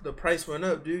that the price went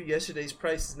up, dude. Yesterday's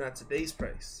price is not today's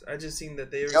price. I just seen that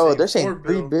they're saying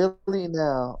 $3 billion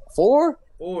now. 4?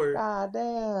 4. God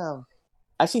damn.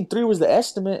 I seen 3 was the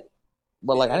estimate,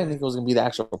 but like I didn't think it was gonna be the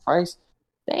actual price.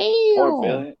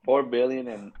 Damn. $4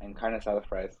 billion and kind of saw the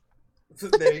price.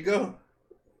 There you go.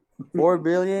 $4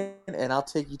 billion, and I'll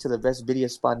take you to the best video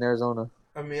spot in Arizona.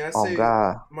 I mean,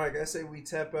 Mike, I say we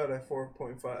tap out at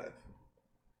 4.5.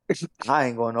 I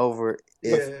ain't going over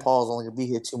if Paul's only gonna be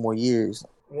here 2 more years.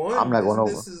 I'm not going over.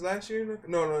 This is last year?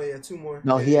 No, 2 more.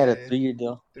 No, he had a 3-year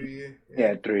deal. 3 year.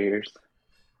 Yeah, 3 years.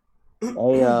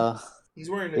 Hey, he's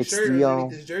wearing a shirt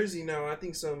underneath his jersey now. I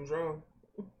think something's wrong.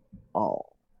 Oh.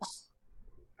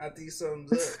 I think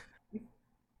something's up.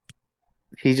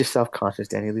 He's just self-conscious,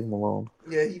 Danny. Leave him alone.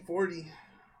 Yeah, he's 40.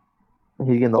 He's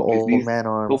getting the old man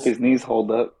arms. Hope his knees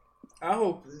hold up. I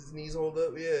hope his knees hold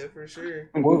up, yeah, for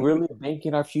sure. We're really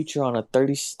banking our future on a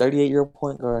 38-year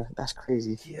point guard. That's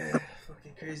crazy. Yeah,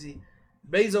 fucking crazy.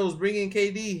 Bezos bringing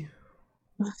KD.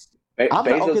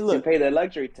 Bezos can pay the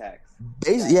luxury tax.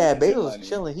 Bezos is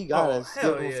chilling. He got us.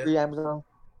 Give him a free Amazon.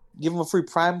 Give him a free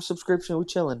Prime subscription. We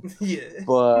chilling. Yeah.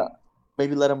 But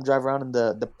maybe let him drive around in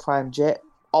the Prime jet.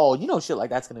 Oh, shit like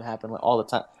that's going to happen like all the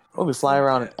time. We'll be flying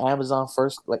around in Amazon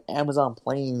first, like Amazon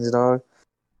planes, dog.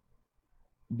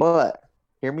 But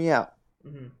hear me out.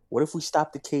 Mm-hmm. What if we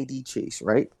stop the KD chase,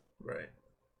 right? Right.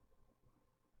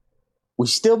 We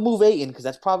still move Ayton because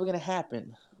that's probably going to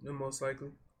happen. Most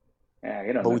likely. Yeah,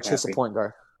 you don't. But we chase a point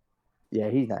guard. Yeah,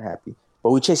 he's not happy.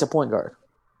 But we chase a point guard.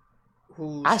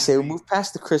 I say we move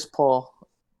past the Chris Paul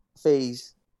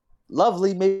phase.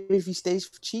 Lovely, maybe if he stays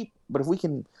cheap. But if we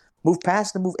can move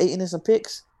past and move Ayton and some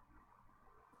picks,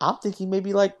 I'm thinking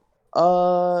maybe like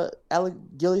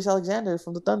Gilgeous Alexander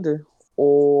from the Thunder.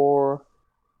 Or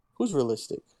who's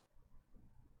realistic?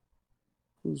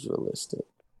 Okay,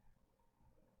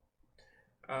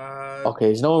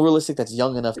 there's no one realistic that's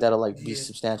young enough that'll like be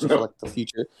substantial for like the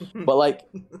future. But like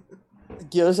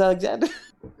Gilgeous Alexander.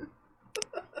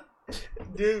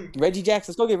 Dude. Reggie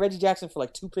Jackson. Let's go get Reggie Jackson for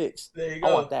like 2 picks. There you go.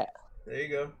 I want that. There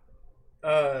you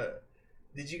go.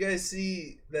 Did you guys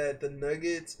see that the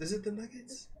Nuggets... Is it the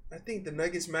Nuggets? I think the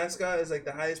Nuggets mascot is like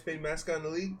the highest paid mascot in the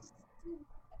league.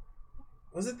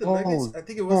 Was it the Nuggets? I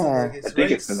think it was the Nuggets. I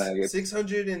think it's the Nuggets.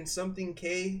 600 and something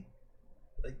K.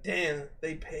 Like, damn,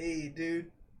 they paid, dude.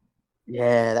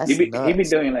 Yeah, that's nuts. He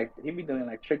be doing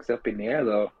like tricks up in the air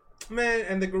though. Man,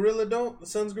 and the gorilla don't? The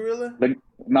Suns gorilla?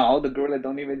 No, the gorilla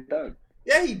don't even dunk.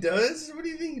 Yeah, he does. What do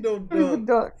you think he don't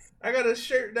dunk? I got a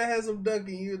shirt that has him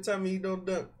dunking. You tell me he don't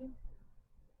dunk.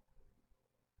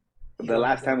 The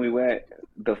last time we went,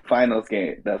 the finals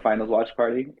watch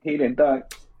party, he didn't dunk.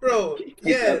 Bro,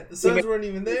 yeah, the Suns weren't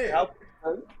even there.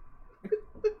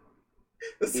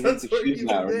 The Suns weren't even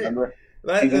there. Remember?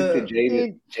 He's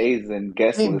into Jays and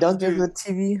guest list. Dunking the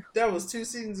TV. That was 2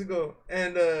 seasons ago.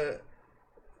 And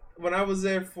when I was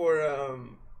there for,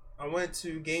 I went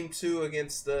to game 2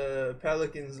 against the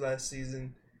Pelicans last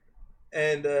season.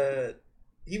 And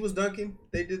he was dunking.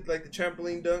 They did like the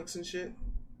trampoline dunks and shit.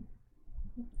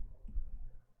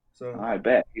 So I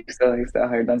bet he's still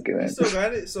here dunking. He still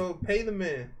got it. So pay the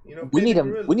man. We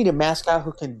need a mascot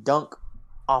who can dunk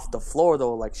off the floor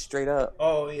though, like straight up.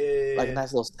 Oh yeah. Like a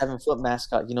nice little 7-foot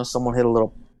mascot. You know, someone hit a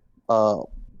little,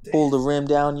 pull the rim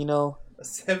down. You know, a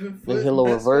 7-foot. Then hit a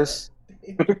little reverse.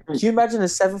 Can you imagine a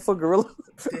 7-foot gorilla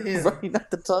running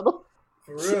out the tunnel?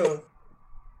 For real.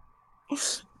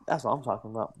 That's what I'm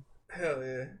talking about. Hell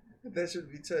yeah, that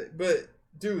should be tight. But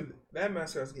dude, that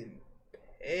mascot's getting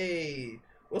paid.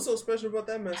 What's so special about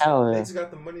that mascot? Hell yeah. They just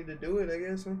got the money to do it, I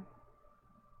guess. Huh?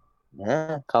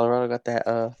 Yeah, Colorado got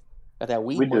that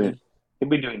weed money. He'll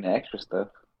be doing the extra stuff.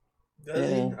 Does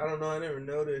he? I don't know. I never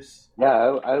noticed.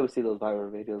 Yeah, I always see those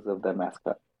viral videos of that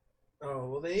mascot. Oh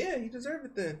well, then yeah, he deserved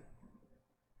it then.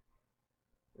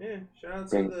 Yeah, shout out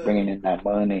to bringing in that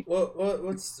money.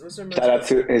 What's their shout out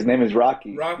to his name is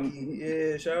Rocky. Rocky,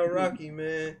 yeah, shout out Rocky,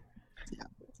 man.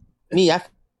 Me, I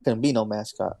couldn't be no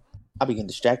mascot. I'd be getting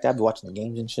distracted. I'd be watching the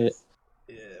games and shit.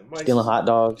 Yeah, stealing hot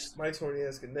dogs. Mike's horny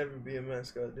ass could never be a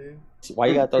mascot, dude. Why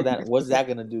you gotta throw that? What's that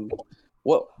gonna do?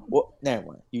 What? Never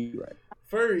mind. You right.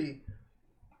 Furry.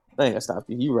 I ain't gonna stop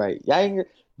you. You right.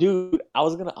 Dude,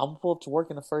 I'm pull up to work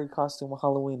in a furry costume on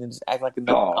Halloween and just act like I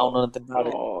don't know nothing about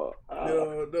it. No.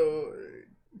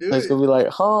 Dude. It's gonna be like,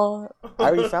 huh? I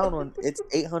already found one. It's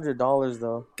 $800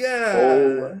 though.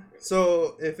 God.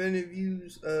 So if any of you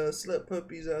slut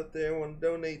puppies out there want to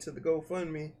donate to the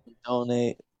GoFundMe,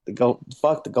 the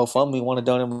GoFundMe. Want to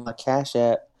donate my Cash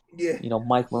App? Yeah. You know,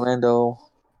 Mike Mirando.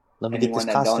 Let me get this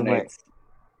costume right.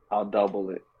 I'll double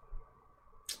it.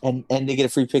 And they get a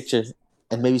free picture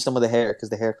and maybe some of the hair because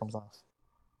the hair comes off.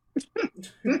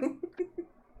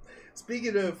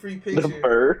 Speaking of free picture, the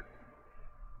fur.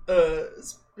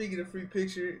 Speaking of free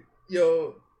picture,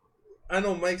 yo, I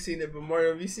know Mike's seen it, but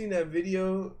Mario, have you seen that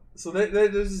video? So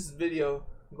there's this video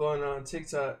going on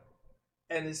TikTok,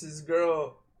 and it's this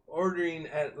girl ordering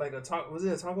at like was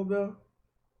it a Taco Bell?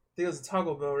 I think it was a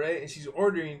Taco Bell, right? And she's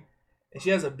ordering, and she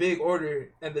has a big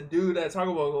order, and the dude at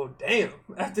Taco Bell go, "Damn!"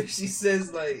 After she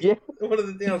says like, one of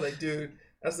the things, I was like, dude,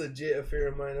 that's legit a fear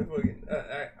of mine.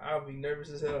 I'll be nervous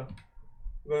as hell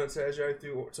going to a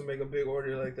drive-thru to make a big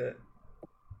order like that.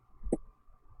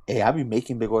 Hey, I be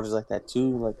making big orders like that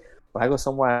too. Like when I go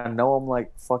somewhere I know I'm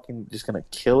like fucking just gonna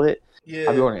kill it. Yeah.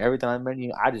 I be ordering everything on the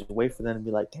menu. I just wait for them to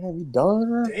be like, "Damn, you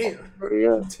done?" Damn,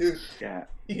 yeah, dude. Yeah.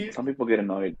 Some people get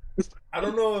annoyed. I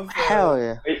don't know if hell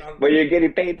yeah. But you're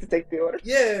getting paid to take the order.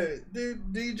 Yeah,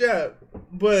 dude, do your job.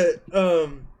 But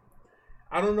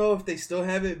I don't know if they still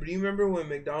have it. But do you remember when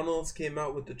McDonald's came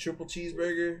out with the triple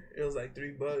cheeseburger? It was like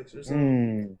 $3 or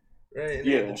something, right? And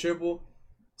they had the triple.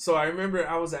 So I remember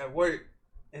I was at work.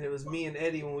 And it was me and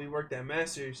Eddie when we worked at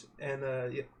Masters, and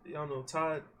y'all know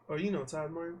Todd, or you know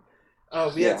Todd, Martin.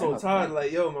 We had told Todd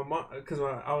like, "Yo, my mom," because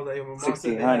I was like, "My mom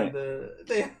said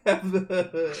they have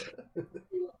the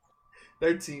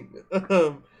 13."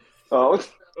 I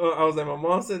was like, "My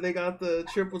mom said they got the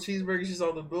triple cheeseburger." She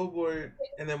saw the billboard,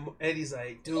 and then Eddie's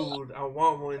like, "Dude, I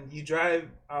want one. You drive,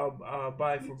 I'll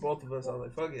buy for both of us." I was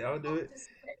like, "Fuck it, I'll do it."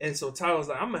 And so Todd was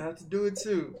like, "I'm gonna have to do it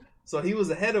too." So he was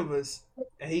ahead of us,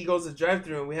 and he goes to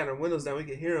drive-thru, and we had our windows down. We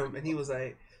could hear him, and he was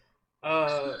like,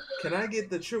 "Can I get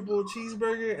the triple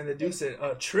cheeseburger?" And the dude said,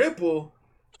 "Triple?"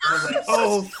 I was like,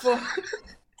 "Oh fuck!"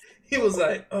 He was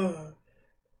like, and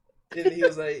he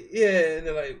was like, "Yeah," and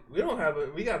they're like,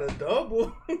 "We got a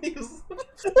double." He was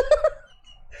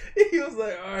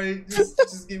like, "All right,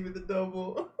 just give me the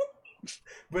double."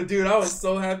 But dude, I was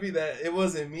so happy that it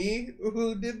wasn't me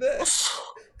who did that.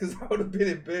 Because I would have been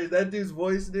embarrassed. That dude's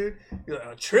voice, dude. You're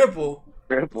like, triple.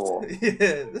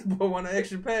 Yeah, this boy want an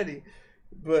extra patty.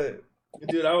 But,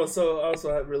 dude, I was so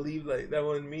relieved like that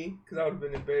wasn't me. Because I would have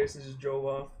been embarrassed and just drove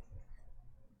off.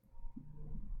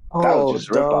 That was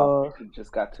just rip off. You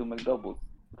just got 2 McDoubles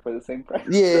for the same price.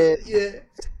 Yeah. Yeah.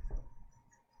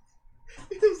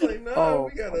 He was like, "No,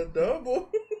 we got a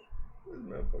double." This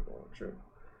motherfucker on triple.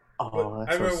 Oh,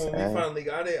 I remember when we finally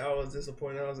got it, I was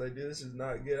disappointed. I was like, "Dude, this is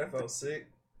not good." I felt sick.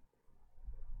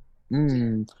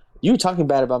 You were talking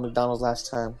bad about McDonald's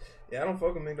last time. Yeah, I don't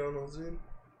fuck with McDonald's, dude.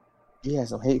 Yeah,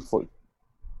 some hate for you.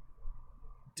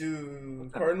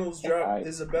 Dude, Cardinals dropped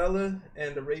Isabella,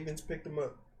 and the Ravens picked them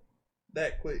up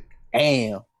that quick.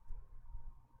 Damn.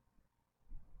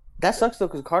 That sucks, though,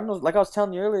 because Cardinals, like I was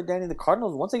telling you earlier, Danny, the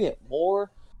Cardinals, once they get Moore,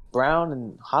 Brown,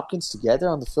 and Hopkins together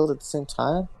on the field at the same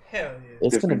time, hell yeah,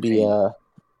 it's gonna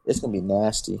be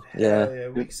nasty. Hell yeah,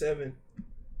 week 7.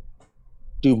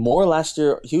 Dude, Moore last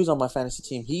year, he was on my fantasy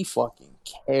team. He fucking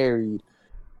carried.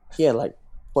 He had like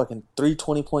fucking 3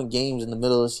 20-point games in the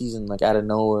middle of the season, like out of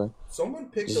nowhere. Someone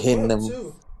picked him up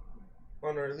too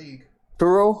on our league.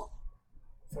 Turo?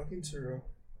 Fucking Turo.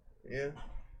 Yeah.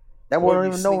 That boy don't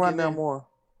even know right now more.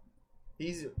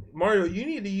 Mario, you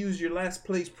need to use your last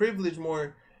place privilege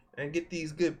more and get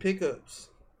these good pickups.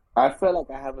 I feel like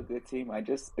I have a good team.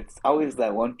 It's always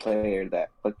that one player that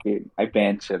fucking I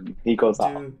bench and he goes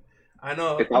off. Dude, I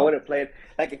know. If I would have played,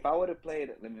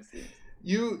 let me see.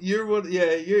 You're one.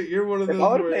 Yeah, you're one of If those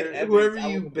I would have where played Evans, whoever I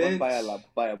you would have won bench,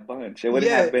 by a bunch. It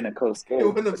wouldn't have been a close it game.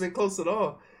 wouldn't have been close at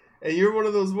all. And you're one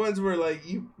of those ones where like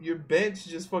your bench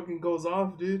just fucking goes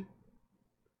off, dude.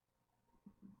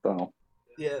 So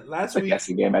yeah, last it's a week.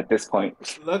 guessing game at this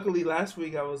point. Luckily, last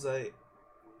week I was like,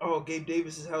 "Oh, Gabe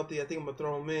Davis is healthy. I think I'm gonna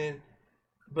throw him in."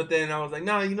 But then I was like,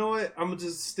 "Nah, you know what? I'm gonna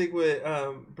just stick with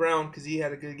Brown because he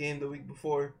had a good game the week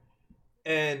before."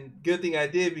 And good thing I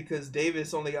did because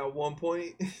Davis only got 1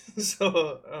 point,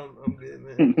 so I'm good,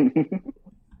 man.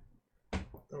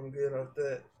 I'm good off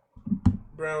that.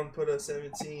 Brown put up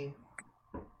 17.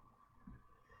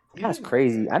 That's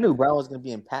crazy. I knew Brown was gonna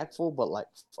be impactful, but like,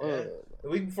 yeah. The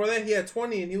week before that, he had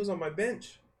 20 and he was on my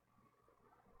bench.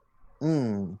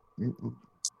 I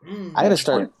gotta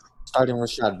start starting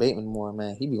Rashad Bateman more,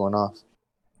 man. He be going off.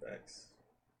 Thanks.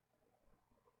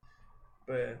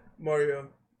 But yeah, Mario.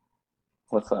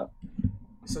 What's up?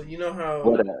 So you know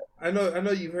how I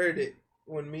know you've heard it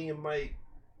when me and Mike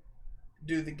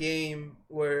do the game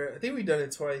where I think we've done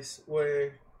it twice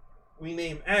where we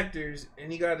name actors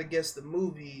and you got to guess the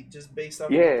movie just based off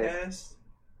of the cast.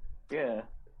 Yeah.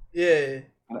 Yeah.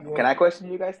 Can I question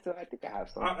you guys still? I think I have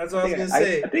some. That's what I was gonna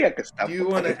say. I think I can stump. Do you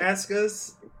want to ask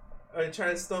us or try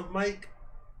and stump Mike?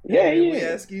 Yeah. We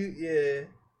ask you. Yeah.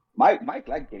 Mike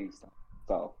like getting stumped.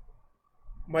 So.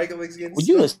 Michael likes getting stumped.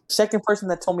 You the second person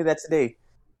that told me that today.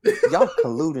 Y'all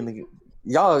colluding.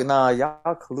 Y'all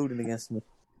colluding against me.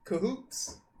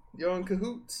 Cahoots. Y'all in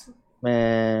cahoots.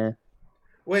 Man.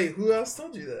 Wait, who else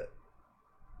told you that?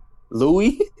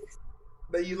 Louis?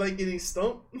 That you like getting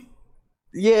stumped?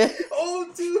 Yeah. Oh,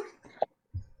 dude.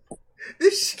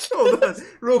 This shit, hold on.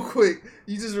 Real quick.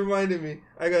 You just reminded me.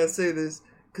 I gotta say this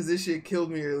because this shit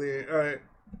killed me earlier. Alright.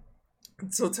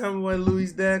 So tell me why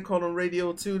Louis' dad called on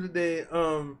Radio 2 today.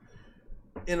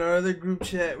 In our other group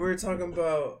chat, we were talking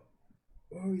about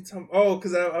what were we talking? Oh,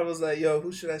 because I was like, yo,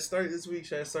 who should I start this week?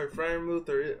 Should I start Fryermuth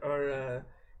or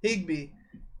Higby?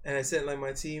 And I sent like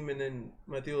my team, and then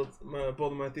both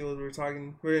of my theos were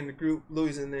talking. We're in the group.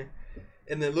 Louis in there,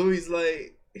 and then Louis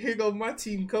like, here go my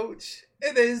team coach,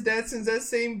 and then his dad sends that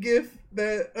same gif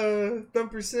that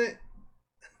Thumper sent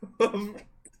of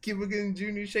Cuba Gooding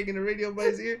Jr. shaking the radio by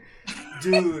his ear.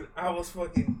 Dude, I was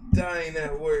fucking dying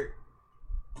at work.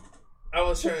 I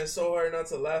was trying so hard not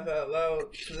to laugh out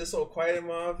loud because it's so quiet in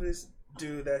my office.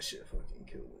 Dude, that shit fucking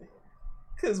killed me.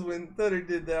 Because when Thunder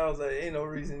did that, I was like, ain't no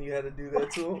reason you had to do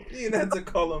that to him. You didn't have to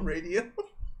call him radio.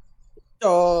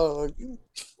 Oh,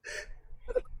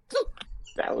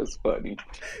 that was funny.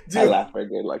 Dude, I laughed for a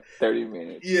good 30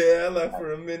 minutes. Yeah, I laughed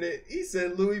for a minute. He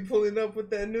said Louis pulling up with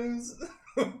that news.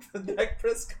 The Dak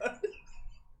Prescott.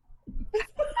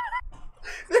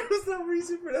 There was no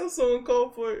reason for that. Someone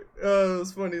called for it. It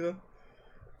was funny though.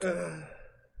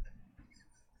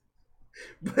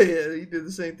 But yeah, he did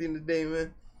the same thing today,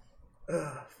 man.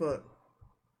 Fuck.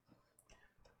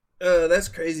 That's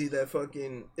crazy that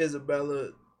fucking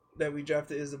Isabella, that we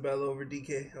drafted Isabella over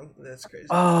DK. Oh, that's crazy.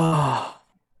 Oh.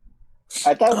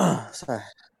 I thought. Sorry.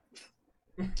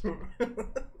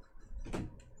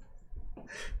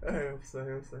 I'm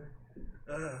sorry.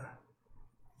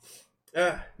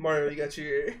 Mario, you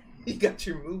got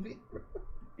your movie?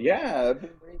 Yeah, I've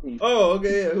been reading. Oh,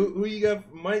 okay. Yeah. Who you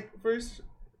got? Mike first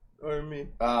or me?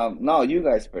 No, you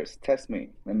guys first. Test me.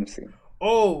 Let me see.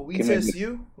 Oh, we test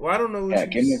you? Well, I don't know. Yeah,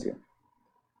 give me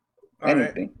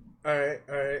anything. All right.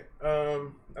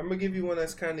 I'm gonna give you one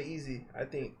that's kind of easy. I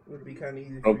think would be kind of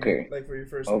easy. For you, like for your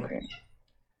first one. Okay.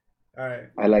 All right.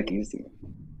 I like easy.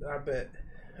 I bet.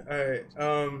 All right.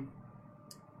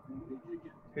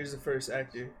 Here's the first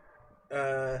actor.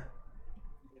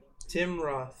 Tim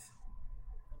Roth.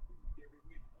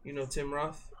 You know Tim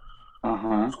Roth?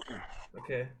 Uh-huh.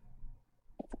 Okay.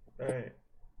 All right.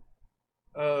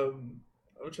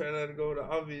 I'll try not to go with the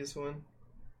obvious one.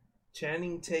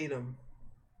 Channing Tatum.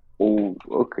 Oh,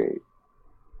 okay.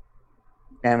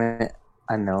 Damn it.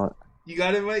 I know it. You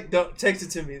got it, Mike? Don't text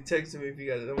it to me. Text it to me if you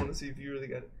got it. I want to see if you really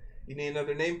got it. You need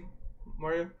another name,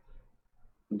 Mario?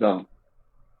 No.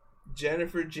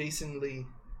 Jennifer Jason Leigh.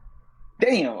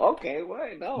 Damn, okay,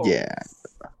 what? No. Yeah.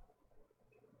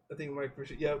 I think Mike for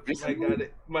sure. Yep,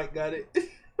 Mike got it.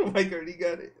 Mike already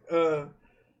got it.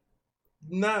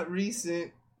 Not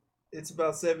recent. It's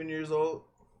about 7 years old.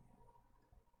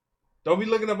 Don't be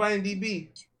looking up IMDb.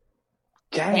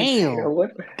 Damn.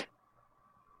 What?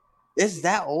 It's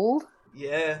that old?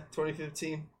 Yeah,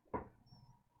 2015.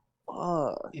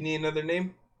 You need another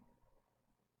name?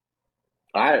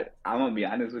 I'm gonna be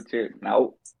honest with you.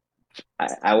 No.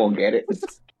 I won't get it.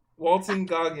 Walton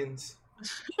Goggins.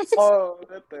 Oh,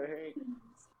 what the heck?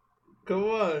 Come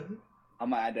on. I'm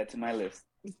gonna add that to my list.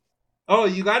 Oh,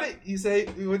 you got it?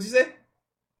 What'd you say?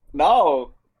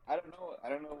 No, I don't know. I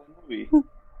don't know what movie.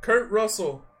 Kurt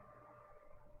Russell.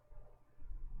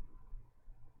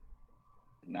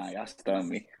 Nah, y'all stumped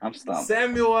me. I'm stumped.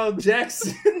 Samuel L.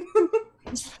 Jackson.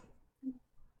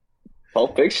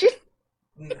 Pulp Fiction?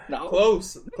 No.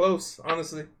 Close,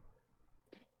 honestly.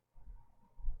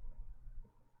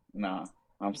 Nah,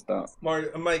 I'm stumped.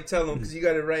 Mike, tell him, because you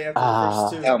got it right after the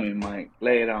first two. Tell me, Mike.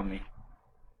 Lay it on me.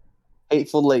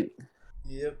 Hateful Eight.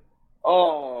 Yep.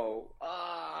 Oh.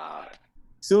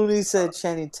 Soon as he said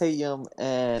Channing Tatum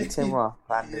and Tim Roth.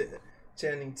 Yeah.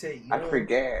 Channing Tatum. I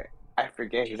forget.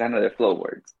 He's under the flow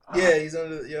words. Yeah, he's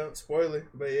under spoiler.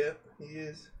 But yeah, he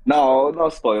is. No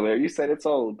spoiler. You said it's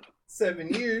old. 7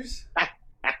 years.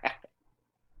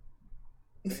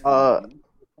 Go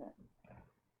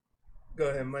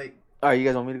ahead, Mike. All right, you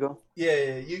guys want me to go?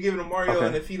 Yeah. You give it to Mario, okay.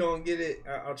 And if he don't get it,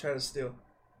 I'll try to steal.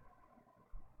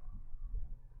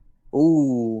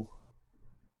 Ooh.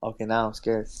 Okay, now I'm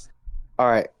scared. All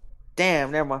right.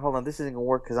 Damn, never mind. Hold on. This isn't going to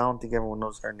work because I don't think everyone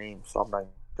knows her name, so I'm not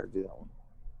going to do that one.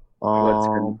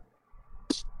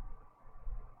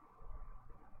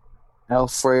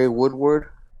 Alfred Woodward.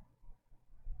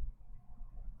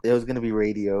 It was going to be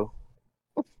Radio.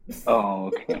 Oh,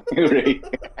 okay. Radio.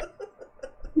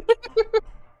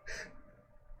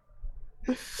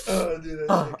 Oh, dude,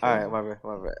 all right, my bad.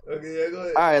 Okay, yeah, go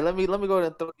ahead. All right, let me go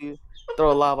ahead and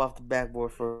throw a lob off the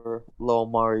backboard for little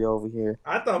Mario over here.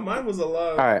 I thought mine was a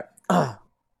lob. All right.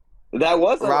 That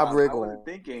was a Rob lob. Riggle. I wasn't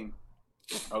thinking.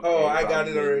 Okay, oh, I got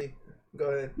it already.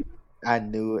 Go ahead. I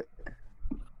knew it.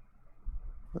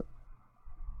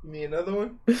 You mean another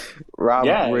one? Rob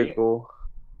Riggle.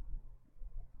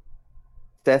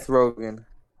 Seth Rogen.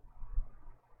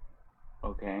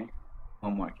 Okay.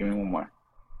 One more. Give me one more.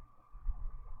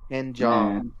 And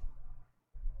John.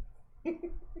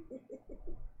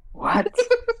 What?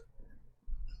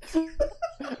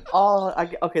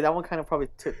 Okay, that one kind of probably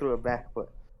threw it back,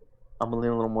 but I'm gonna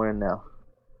lean a little more in now.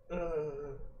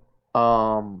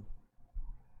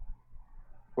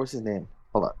 What's his name?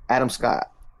 Hold on. Adam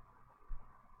Scott.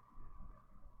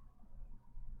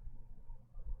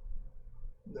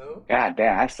 No. God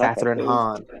damn, I suck. Catherine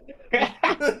Hahn.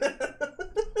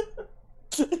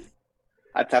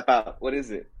 I tap out. What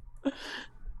is it?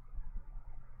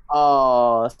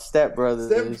 Oh, Step Brothers.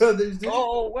 Dude.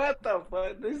 Oh, what the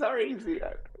fuck? These are easy.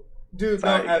 Dude,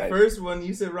 sorry, no, at first when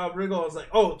you said Rob Riggle, I was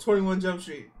like, 21 Jump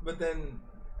Street. But then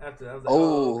after that, I was like,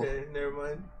 okay, never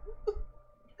mind.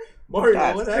 Mario,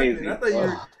 that's what crazy. happened? I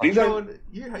thought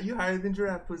you higher than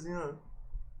Giraffe Pussy, huh?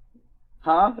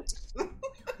 Huh?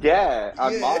 Yeah,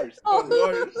 on Mars. On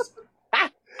Mars.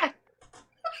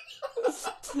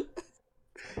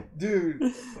 Dude.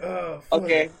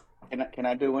 Okay. Can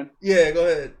I do one? Yeah, go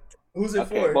ahead. Who's it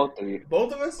for? Both of you.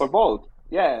 Both of us? For both.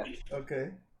 Yeah.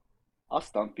 Okay. I'll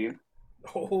stump you.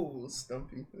 Oh,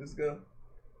 Stumpy. Let's go.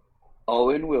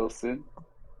 Owen Wilson.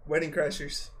 Wedding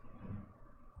Crashers.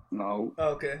 No.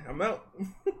 Okay, I'm out.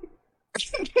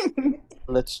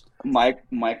 Let's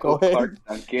Michael Clark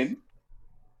Duncan.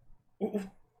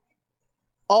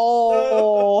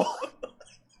 Oh.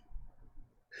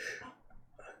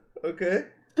 Okay.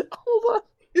 Hold on.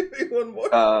 Give me one more.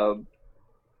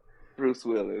 Bruce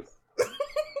Willis.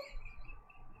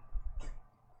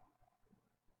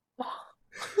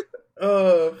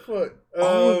 Fuck.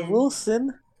 Owen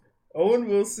Wilson.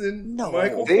 See, No.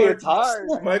 it's hard.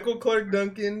 Michael Clark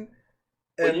Duncan.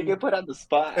 And you get put on the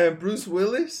spot. And Bruce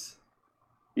Willis.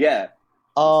 Yeah.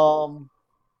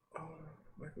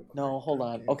 No, hold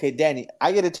on. Okay, Danny,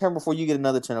 I get a turn before you get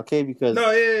another turn, okay? Because go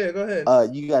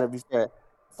ahead. You gotta be fair.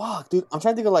 Fuck, dude, I'm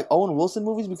trying to think of like Owen Wilson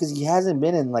movies because he hasn't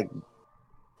been in like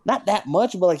not that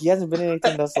much, but like he hasn't been in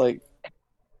anything that's like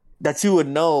that you would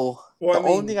know. Well, the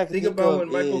only thing I can think about of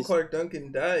when Michael is... Clark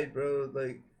Duncan died, bro.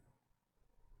 Like,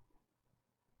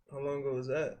 how long ago was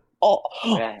that? Oh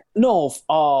no!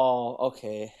 Oh,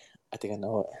 okay. I think I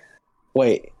know it.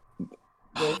 Wait.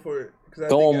 Go for it.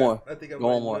 Go one more. I think I Go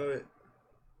might one more. know it.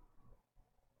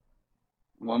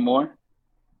 One more?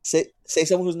 Say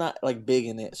someone who's not like big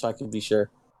in it, so I can be sure.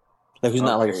 Like who's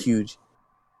not like huge.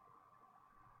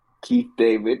 Keith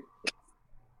David.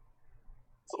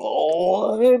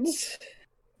 Oh,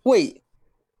 wait.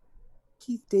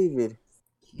 Keith David.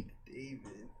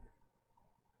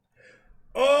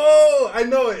 Oh, I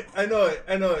know it.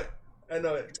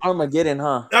 Armageddon,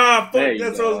 huh? Fuck,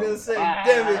 that's what I was gonna say.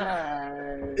 Damn it.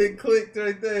 It clicked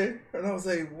right there. And I was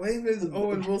like, wait, there's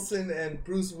Owen Wilson and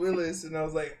Bruce Willis. And I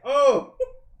was like, oh.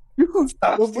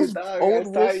 What was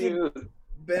Owen Wilson?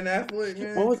 Ben Affleck,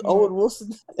 man. What was Owen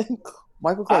Wilson and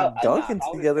Michael Clark Duncan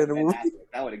together in the movie?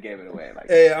 That would have gave it away. Like,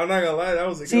 hey, I'm not gonna lie, that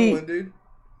was a good one, dude.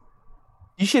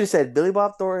 You should have said Billy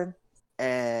Bob Thornton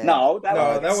and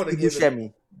that would have given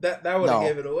it. That would have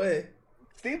gave it away.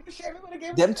 Steve Buscemi would have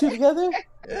given them two together.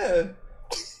 Yeah,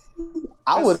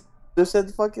 I would have said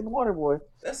the fucking Waterboy.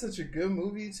 That's such a good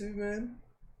movie too, man.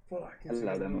 Fuck, I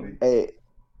love that movie. Hey,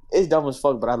 it's dumb as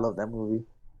fuck, but I love that movie.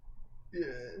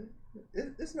 Yeah,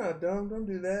 it's not dumb. Don't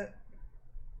do that.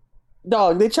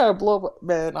 Dog, they try to blow up.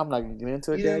 Man, I'm not gonna get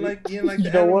into it. You didn't like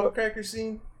the animal cracker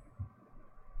scene?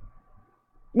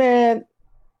 Man,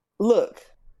 look.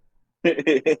 I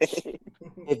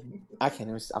can't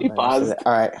even. I'm not gonna say that.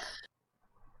 All right.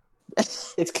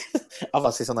 I'm about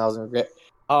to say something I was gonna regret.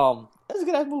 That's a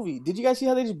good ass movie. Did you guys see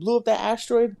how they just blew up that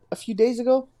asteroid a few days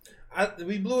ago?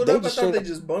 We blew it up. I thought they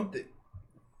just bumped it.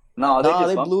 No,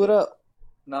 they blew it up.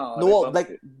 No,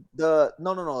 like the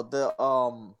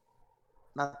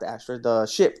not the asteroid, the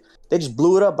ship. They just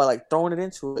blew it up by like throwing it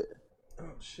into it. Oh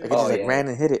shit! Like, it just ran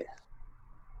and hit it.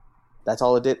 That's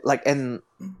all it did. Like, and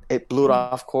it blew it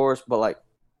off course, but like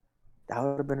that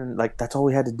would have been like that's all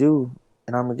we had to do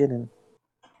in Armageddon.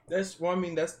 That's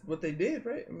what they did,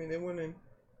 right? I mean, they went in.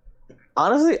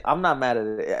 Honestly, I'm not mad at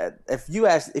it.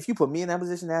 If you put me in that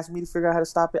position and asked me to figure out how to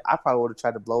stop it, I probably would have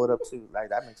tried to blow it up too. Like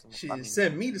that makes sense. Shit,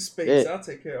 send me to space. I'll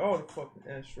take care of all the fucking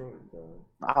asteroids.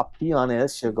 I'll pee on it. That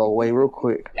shit go away real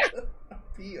quick. I'll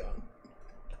pee on.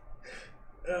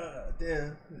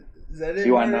 Damn. Is that it?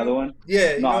 You want another one?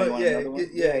 Yeah.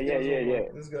 Yeah.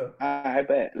 Let's go. I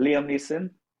bet Liam Neeson.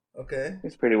 Okay.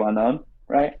 He's pretty well known,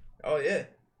 right? Oh yeah.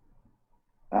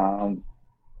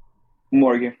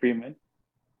 Morgan Freeman.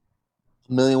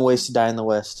 A Million Ways to Die in the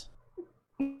West.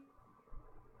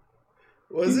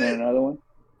 Was it another one?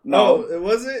 No, it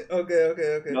was it.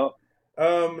 Okay. No.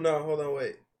 No. Hold on.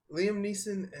 Wait. Liam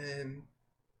Neeson and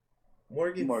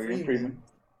Morgan Freeman.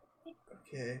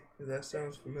 Okay, that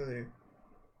sounds familiar.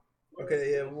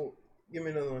 Okay, yeah. Well, give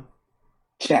me another one.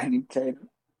 Channing Tatum.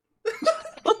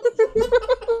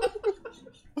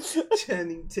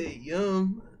 Channing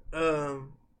Tatum.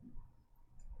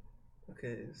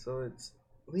 Okay, so it's.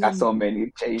 Got so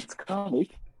many Chains coming.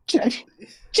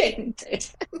 Channing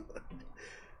Tatum.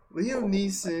 Liam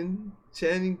Neeson,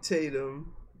 Channing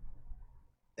Tatum,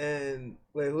 and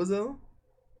wait, who's that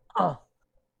one?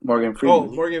 Morgan Freeman. Oh,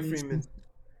 Morgan Freeman.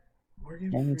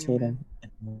 Channing Tatum.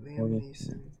 Liam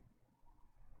Neeson.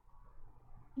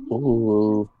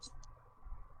 Ooh.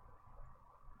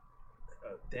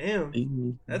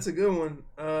 Damn, that's a good one.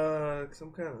 Cause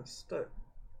I'm kind of stuck.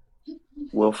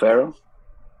 Will Ferrell.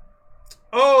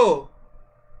 Oh.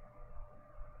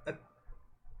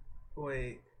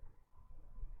 Wait.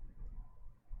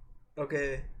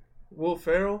 Okay, Will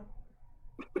Ferrell.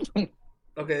 Okay,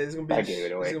 it's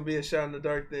gonna be a shot in the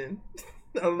dark then.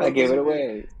 I gave it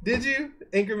away. Did you?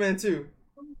 Anchorman 2.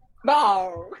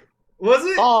 No. Was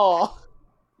it? Oh.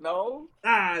 No.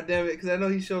 Ah, damn it! Because I know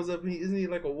he shows up. Isn't he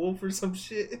like a wolf or some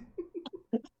shit?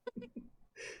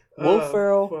 Will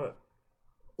Ferrell,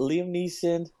 Liam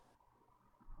Neeson,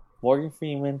 Morgan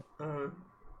Freeman,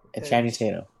 and Channing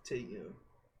Tatum.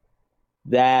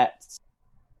 That's.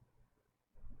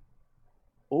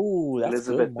 Ooh, that's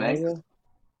Elizabeth good, Mario.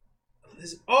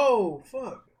 Oh,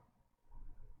 fuck.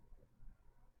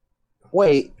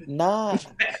 Wait, nah.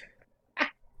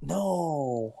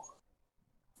 No.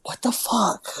 What the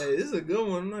fuck? Hey, this is a good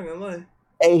one. I'm not gonna lie.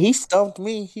 Hey, he stumped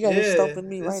me. He got his stumping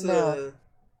me right now.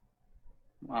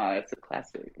 Wow, it's a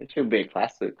classic. It should be a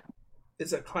classic.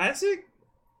 It's a classic?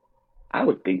 I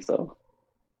would think so.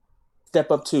 Step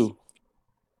Up 2.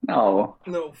 No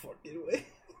fucking way.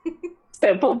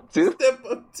 Step Up 2? Step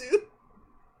Up 2?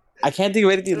 I can't think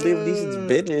of anything Liam Neeson's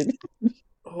been in.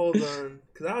 Hold on.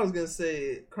 Because I was going to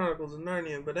say Chronicles of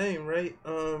Narnia, but that ain't right.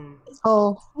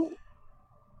 Oh.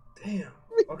 Damn.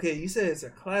 Okay, you said it's a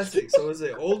classic, so is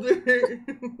it older?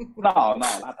 No, not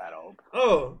that old.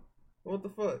 Oh. What the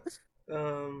fuck?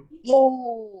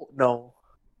 Oh. No.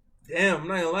 Damn, I'm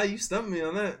not going to lie. You stumped me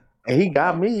on that. He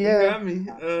got me, yeah. You got me.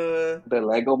 The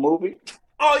Lego movie?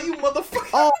 Oh, you motherfucker.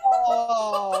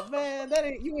 Oh, man.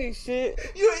 You ain't shit.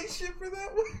 You ain't shit for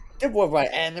that one. That boy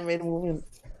right animated movie.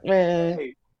 Man.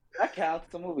 Hey, that counts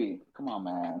the movie. Come on,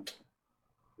 man.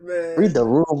 Read the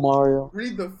room, Mario.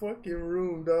 Read the fucking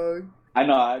room, dog. I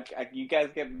know. You guys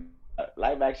get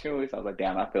live action movies. I was like,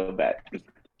 damn, I feel bad.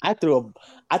 I threw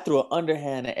an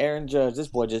underhand at Aaron Judge. This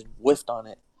boy just whiffed on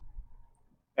it.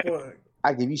 Fuck.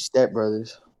 I give you Step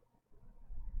Brothers.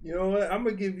 You know what? I'm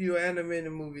gonna give you an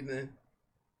animated movie then.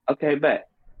 Okay, bet.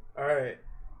 All right,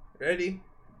 ready?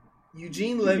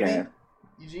 Eugene Levy. Yeah.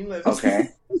 Eugene Levy. Okay.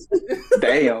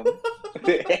 Damn.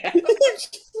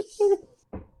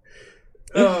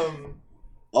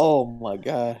 Oh my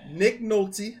god. Nick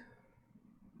Nolte.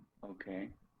 Okay.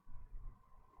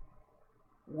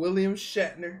 William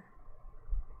Shatner.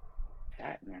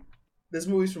 This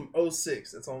movie's from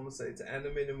 2006. That's all I'm gonna say. It's an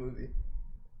animated movie.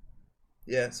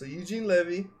 Yeah, so Eugene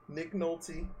Levy, Nick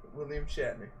Nolte, William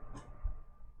Shatner.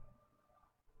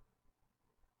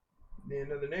 Need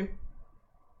another name?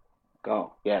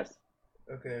 Go. Yes.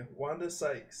 Okay, Wanda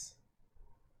Sykes.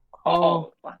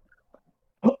 Oh.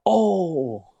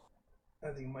 Oh. I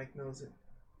think Mike knows it.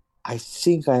 I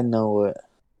think I know it.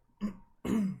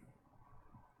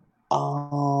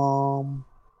 Oh,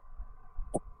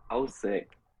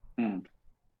 sick.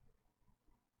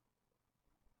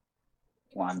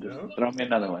 Wanda. No? Throw me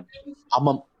another one.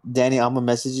 Danny, I'm gonna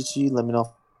message it to you. Let me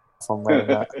know if I'm right or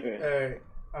not. Alright.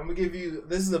 I'm gonna give you,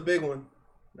 this is a big one.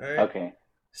 Alright? Okay.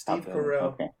 Steve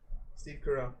Carell. Okay. Steve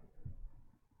Carell.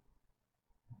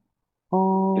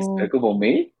 Despicable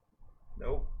Me?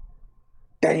 Nope.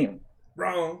 Damn.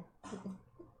 Wrong.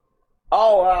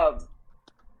 Oh,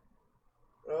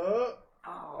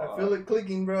 I feel it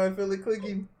clicking, bro. I feel it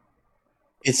clicking.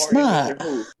 It's not.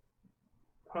 Who?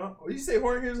 Huh? What did you say?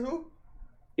 Horn Hears Who?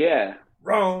 Yeah.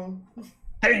 Wrong.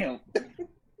 Damn.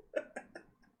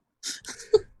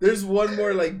 There's one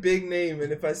more like big name,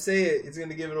 and if I say it, it's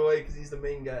gonna give it away because he's the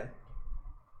main guy.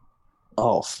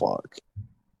 Oh fuck,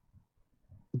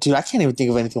 dude! I can't even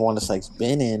think of anything Wanda Sykes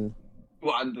been in.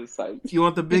 Wanda Sykes. You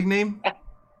want the big name?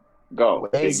 Go.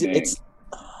 It's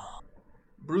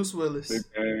Bruce Willis.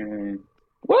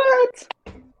 What?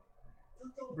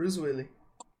 Bruce Willis.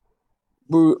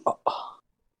 Bruce.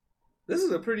 This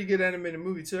is a pretty good animated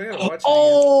movie too. I gotta watch it.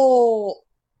 Oh, again.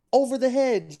 Over the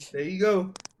Hedge. There you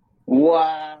go.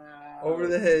 Wow. Over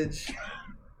the Hedge.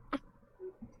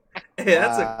 Hey,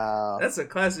 that's a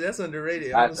classic. That's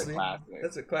underrated. Honestly,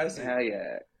 that's a classic. Hell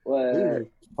yeah. What? Dude,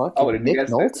 fucking Nick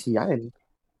Nolte.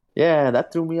 Yeah,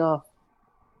 that threw me off.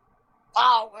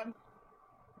 Oh.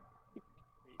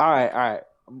 All right.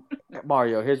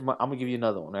 Mario, I'm gonna give you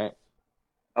another one, right?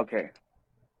 Okay.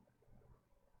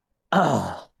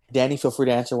 Danny, feel free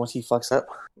to answer once he fucks up.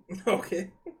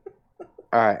 Okay.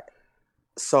 All right.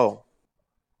 So,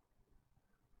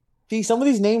 see, some of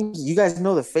these names you guys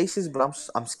know the faces, but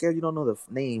I'm scared you don't know the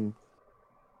name.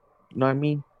 You know what I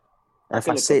mean? And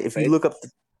you look up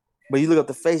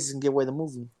the faces and give away the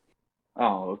movie.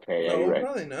 Oh, okay. Yeah, no, you're right.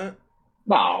 Probably not.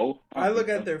 No. I look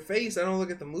at their face. I don't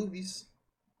look at the movies.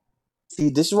 See,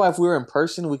 this is why if we were in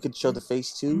person, we could show the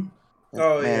face too.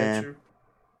 Oh, yeah, true.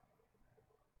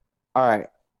 All right.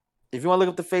 If you want to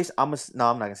look up the face, I'm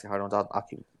not gonna say hard ones. I'll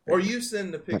keep. Or you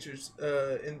send the pictures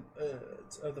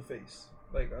of the face,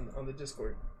 like on the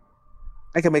Discord.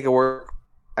 I can make it work.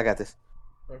 I got this.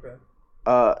 Okay.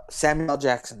 Samuel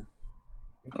Jackson.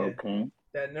 Okay.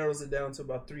 That narrows it down to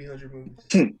about 300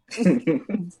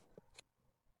 movies.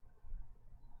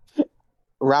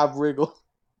 Rob Riggle.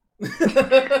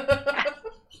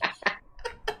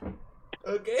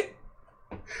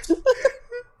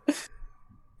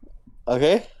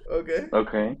 Okay.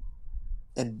 Okay.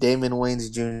 And Damon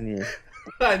Wayans Jr.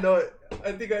 I know it.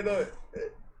 I think I know it.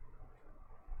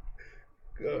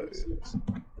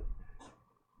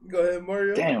 Go ahead,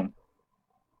 Mario. Damn.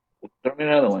 Throw me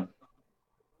another one.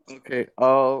 Okay.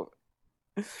 Oh.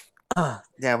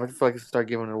 Damn, I feel like I start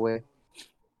giving it away.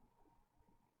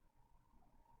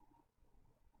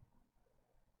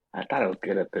 I thought I was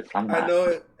good at this. I'm not. I know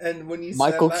it. And when you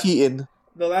Michael Keaton.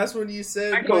 The last one you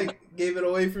said gave it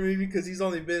away for me because he's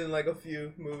only been in like a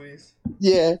few movies.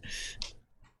 Yeah.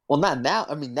 Well, not now.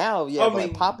 I mean, now, yeah.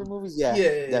 But popping movies, yeah,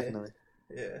 definitely.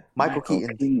 Yeah. Michael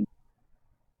Keaton.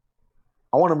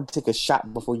 I want him to take a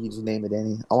shot before you just name it,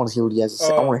 Danny. I want to hear what he has to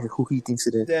say. I want to hear who he thinks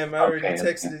it is. Damn, I already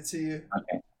texted it to you.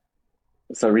 Okay.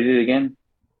 So read it again.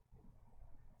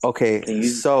 Okay, can you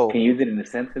use it in a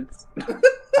sentence?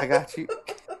 I got you.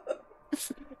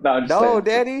 No,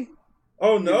 Daddy.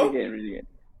 Oh, no? Read it again.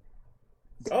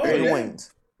 Damon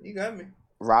Wayans. You got me.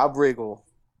 Rob Riggle.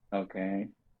 Okay.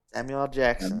 Samuel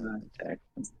Jackson.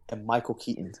 And Michael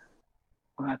Keaton.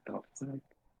 What the fuck?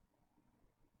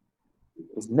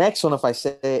 Next one, if I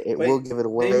say it, will give it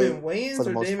away. Damon Wayans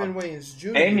or Damon Wayans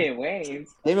Jr.? Damon Wayans.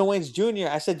 Damon Wayans Jr.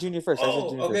 I said Jr. first.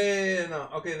 Okay, no.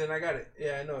 Okay, then I got it.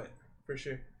 Yeah, I know it. For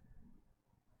sure.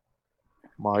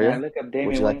 Mario? Can I look up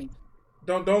Damon Wayans?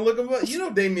 Don't look him up. You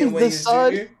know Damon Wayans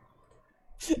Jr.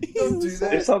 Don't do that.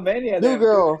 There's so many of them. New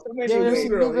Girl. You never seen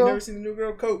the New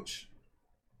Girl? Coach.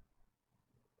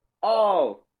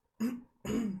 Oh.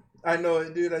 I know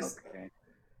it, dude.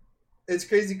 It's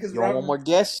crazy because one more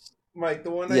guess? Mike, the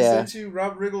one I sent you,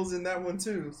 Rob Riggle's in that one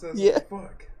too. So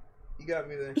fuck. You got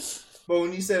me there. But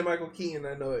when you said Michael Keaton,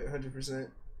 I know it 100%.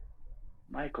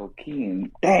 Michael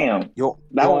Keaton. Damn. Yo,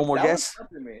 one more guess.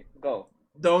 Go.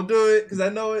 Don't do it, because I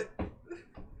know it.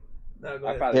 No, go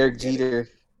ahead. Derek Jeter.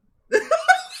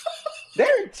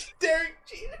 Derek Jeter.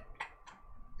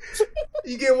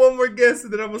 You get one more guess,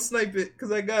 and then I'm going to snipe it,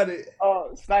 because I got it.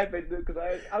 Oh, snipe it, dude, because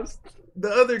I was... The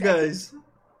other guys.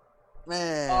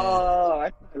 Man. Oh,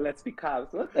 Let's Be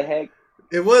Cops. What the heck?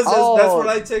 It was. That's what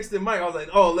I texted Mike. I was like,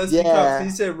 oh, Let's Be Cops. He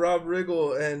said Rob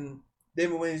Riggle and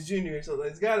Damon Wayans Jr., so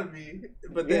it's got to be.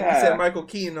 But then he said Michael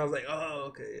Keaton. I was like, oh,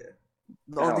 okay, yeah.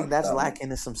 The only thing that's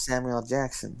lacking is some Samuel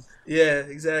Jackson. Yeah,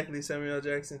 exactly. Samuel L.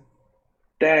 Jackson.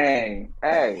 Dang.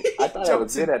 Hey, I thought I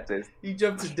was good at this. You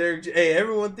jumped to Derek. Hey,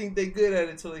 everyone think they good at it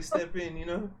until they step in, you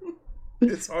know?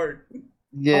 It's hard.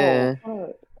 Yeah.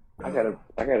 Oh, I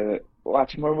gotta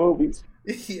watch more movies.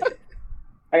 Yeah.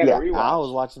 I gotta rewatch. I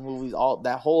was watching movies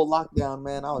that whole lockdown,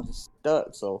 man. I was just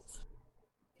stuck, so.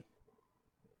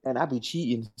 And I be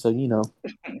cheating, so you know.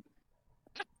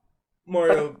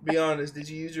 Mario, be honest. Did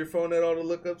you use your phone at all to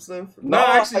look up stuff? No,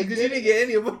 actually, because you didn't get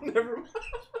any of them. Never mind.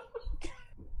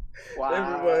 Wow.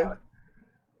 Never mind.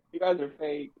 You guys are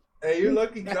fake. Hey, you're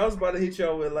lucky because I was about to hit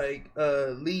y'all with like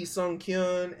Lee Sung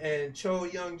Kyun and Cho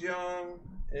Young Jung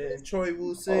and Choi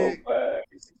Woo Sik. Oh,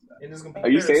 and it's gonna be are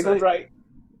you saying those right?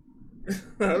 I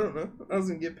don't know. I was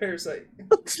gonna get Parasite.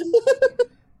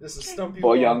 Just to stump you.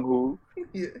 Bo Young Woo.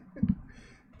 Yeah.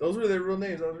 Those were their real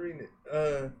names. I was reading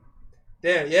it.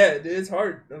 Damn, yeah, dude, it's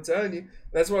hard. I'm telling you.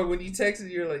 That's why when you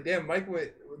texted, you're like, damn, Mike went.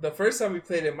 The first time we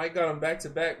played it, Mike got them back to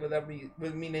back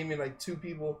with me naming like two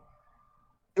people.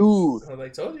 Dude, I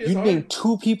like, told you, you named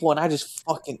two people, and I just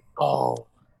fucking Damn,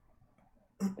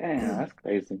 that's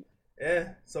crazy.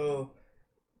 Yeah, so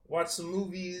watch some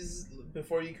movies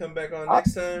before you come back on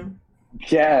next time.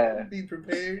 Yeah, be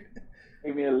prepared.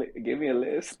 Give me a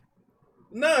list.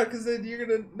 Nah, because then you're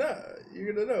gonna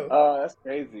know. Oh, that's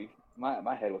crazy.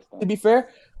 My head was stuck. To be fair,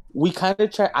 I kind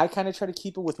of try to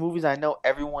keep it with movies I know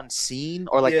everyone's seen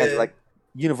or has like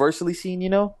universally seen. You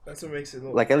know, that's what makes it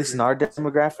look like at least in our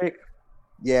demographic.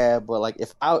 Yeah, but like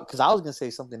because I was gonna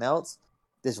say something else,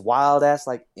 this wild ass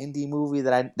like indie movie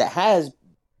that has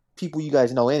people you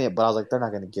guys know in it, but I was like they're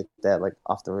not gonna get that like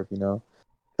off the rip, you know,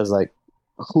 because like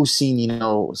who's seen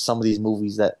some of these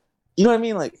movies that you know what I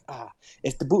mean? Like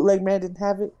if the bootleg man didn't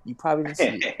have it, you probably didn't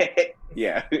see it.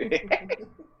 Yeah.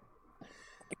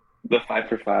 The 5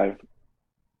 for 5.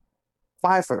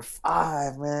 5 for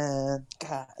 5, man.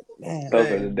 God damn.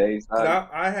 Those are the days.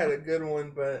 I had a good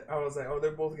one, but I was like, oh,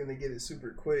 they're both gonna get it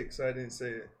super quick, so I didn't say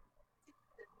it.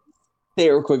 Say it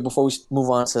real quick before we move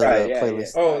on to the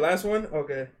playlist. Yeah. Oh, last one?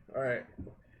 Okay. All right.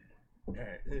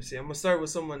 Let's see. I'm gonna start with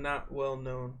someone not well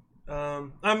known.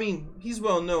 I mean, he's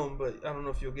well known, but I don't know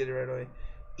if you'll get it right away.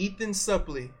 Ethan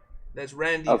Suplee. That's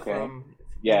Randy from.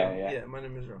 Yeah. My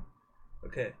name is wrong.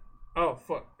 Okay. Oh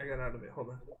fuck! I got out of it.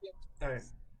 Hold on. All right.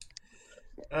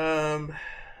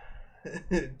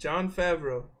 Jon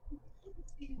Favreau.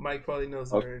 Mike probably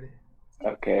knows it already.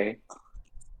 Okay.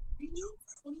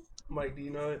 Mike, do you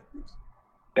know it?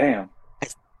 Damn.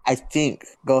 I think.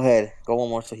 Go ahead. Go one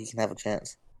more so he can have a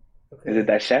chance. Okay. Is it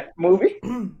that chef movie?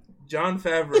 Jon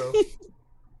Favreau.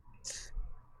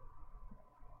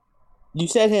 You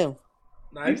said him.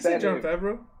 No, I didn't say Jon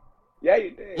Favreau. Yeah,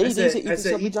 you did. I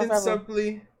said Ethan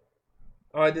Suplee.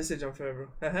 Oh, I did say Jon Favreau.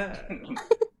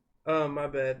 Oh, my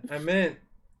bad. I meant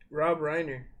Rob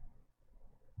Reiner.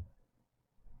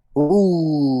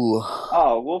 Ooh.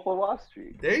 Oh, Wolf of Wall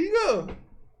Street. There you go.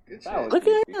 Good shit. Look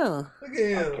at him. Look at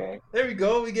him. Okay. There we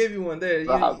go. We gave you one there.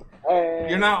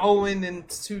 You're not owing in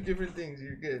two different things.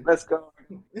 You're good. Let's go.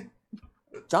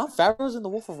 Jon Favreau's in The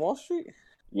Wolf of Wall Street?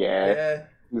 Yeah.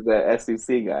 He's the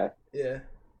SEC guy. Yeah.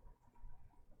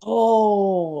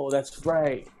 Oh, that's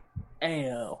right.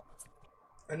 Damn.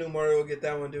 I knew Mario would get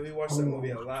that one, dude. We watched that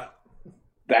movie a lot.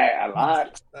 A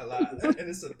lot. And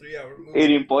it's a 3-hour movie.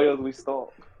 Eating pollos we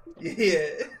stole. Yeah.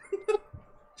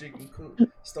 Drinking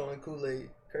stolen Kool-Aid.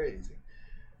 Crazy.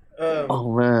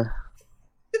 Oh, man.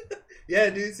 Yeah,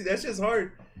 dude. See, that shit's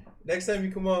hard. Next time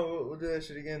you come on, we'll do that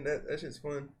shit again. That shit's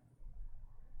fun.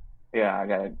 Yeah, I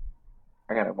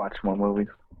gotta watch more movies.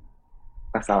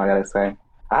 That's all I gotta say.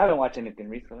 I haven't watched anything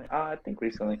recently. I think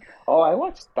recently. Oh, I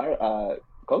watched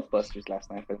Ghostbusters last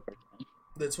night for the first time.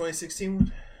 The 2016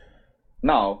 one?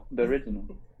 No, the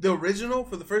original. The original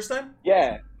for the first time?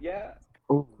 Yeah.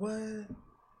 Ooh. What?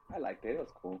 I liked it. It was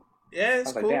cool. Yeah,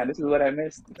 it's cool. Like, damn, this is what I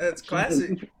missed. That's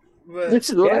classic. But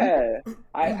yeah,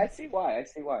 I see why.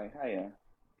 Oh, yeah.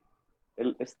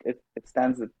 It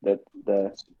stands the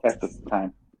test of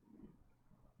time.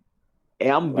 Hey,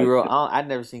 I'm gonna be real. I've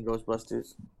never seen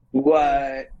Ghostbusters.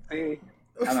 What? See?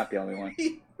 I'm not the only one.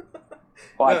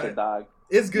 Watch it, dog.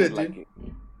 It's good, dude. Like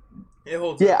it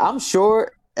holds up. I'm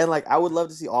sure. And like, I would love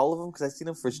to see all of them because I seen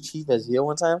them for cheap as heel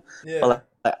one time. Yeah. But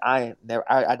like, I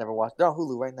never watched. They're on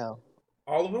Hulu right now.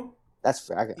 All of them? That's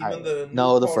fair.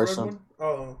 The first one.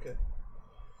 Oh, okay.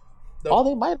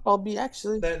 They might all be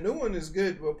actually. That new one is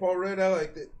good. Well, Paul Rudd, I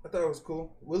liked it. I thought it was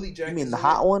cool. Willie Jack. You mean the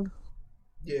hot one?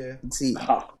 Yeah. Let's see.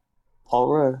 Paul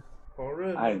Rudd.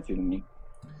 I didn't see the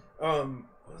what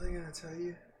was I gonna tell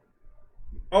you?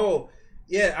 Oh,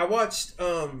 yeah. I watched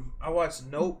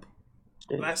Nope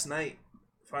last night.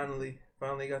 Finally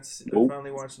got to finally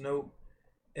watch Nope,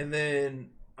 and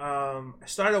then I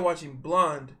started watching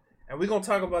Blonde, and we're gonna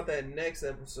talk about that next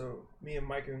episode. Me and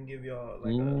Mike are gonna give y'all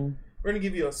we're gonna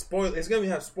give you a spoiler. It's gonna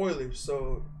have spoilers,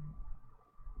 so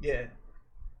yeah,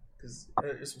 because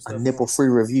there's some stuff. A nipple-free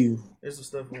review. There's some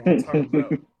stuff we want to talk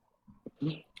about.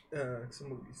 Some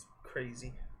movies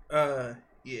crazy. Yeah,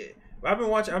 but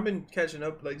I've been catching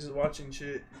up, like just watching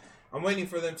shit. I'm waiting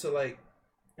for them to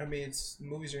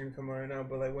movies are gonna come out right now,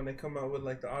 but like when they come out with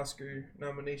like the Oscar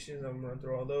nominations, I'm gonna run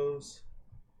through all those.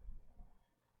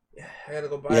 Yeah, I gotta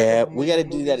go buy. Yeah, we gotta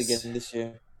do that again this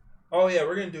year. Oh yeah,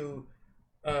 we're gonna do.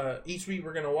 Each week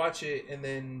we're gonna watch it and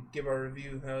then give our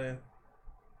review. Hell yeah.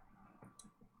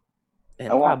 And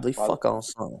probably fuck on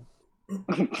some.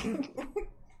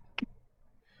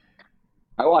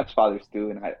 I watched Father Stu,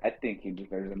 and I think he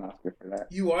deserves an Oscar for that.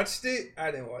 You watched it?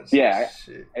 I didn't watch it. Yeah,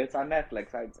 it's on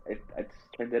Netflix. I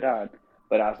turned it on,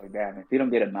 but I was like, damn, if you don't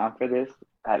get a nom for this,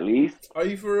 at least. Are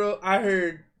you for real? I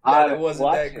heard that it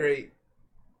wasn't that great.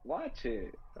 Watch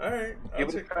it. All right, give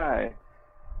it a try.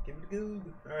 Give it a go.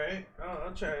 All right,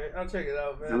 I'll try it. I'll check it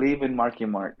out, man. Believe in Marky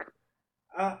Mark.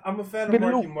 I'm a fan of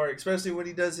Marky Mark, especially when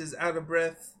he does his out of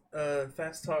breath,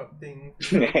 fast talk thing.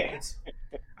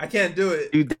 I can't do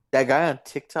it. Dude, that guy on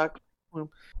TikTok,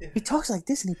 he talks like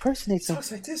this and he impersonates him.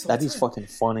 Talks like this. That is fucking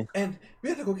funny. And we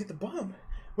have to go get the bomb.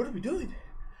 What are we doing?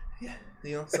 Yeah,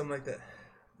 something like that.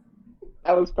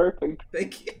 That was perfect.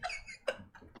 Thank you.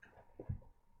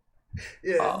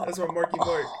 Yeah, that's what Marky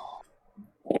Mark.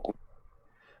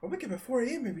 I wake up at 4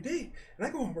 a.m. every day, and I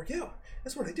go and work out.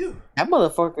 That's what I do. That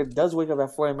motherfucker does wake up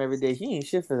at 4 a.m. every day. He ain't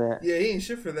shit for that. Yeah, he ain't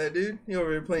shit for that, dude. He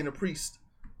over here playing a priest.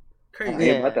 Crazy. I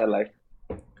ain't about that life.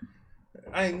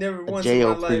 I ain't never once in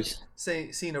my life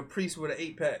seen a priest with an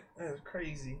 8-pack. That was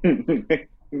crazy.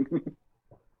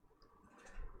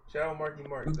 Shout out Marky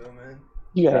Mark, though, man.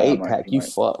 You got an 8-pack, you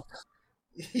fuck.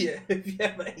 Yeah, if you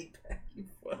have an 8-pack, you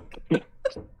fuck.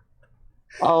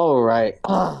 All right.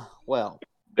 Well.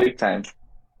 Big time.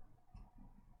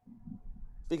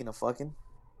 Speaking of fucking.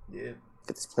 Yeah.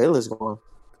 Get this playlist going.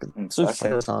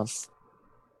 Playlist on.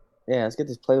 Yeah, let's get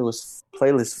this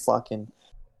playlist fucking.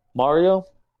 Mario?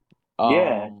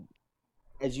 Yeah.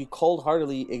 As you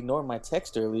cold-heartedly ignored my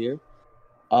text earlier.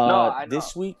 No, I know.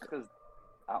 This week. Because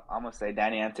I'm going to say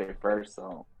Danny answered first,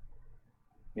 so.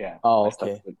 Yeah. Oh,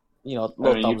 okay. You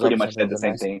pretty much said the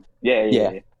same thing.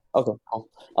 Yeah. Okay.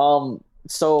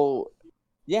 So,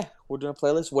 yeah, we're doing a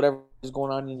playlist. Whatever is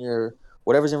going on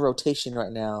whatever's in rotation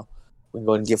right now, we can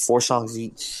go ahead and give 4 songs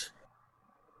each.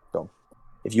 So,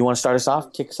 if you want to start us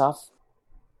off, kick us off.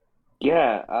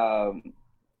 Yeah, I'll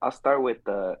start with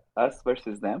Us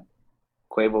versus Them.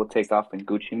 Quavo, Takeoff, and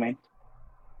Gucci Mane.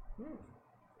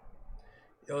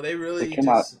 Yo, they really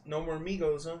just no more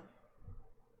Migos, huh?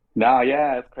 No,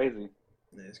 yeah, it's crazy.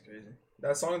 Yeah, it's crazy.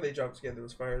 That song they dropped together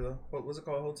was fire, though. What was it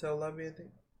called? Hotel Lobby, I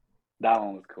think? That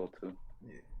one was cool, too.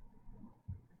 Yeah.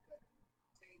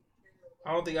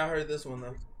 I don't think I heard this one,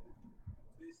 though.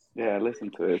 Yeah, listen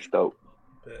to it. It's dope.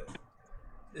 But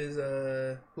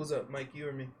who's up, Mike, you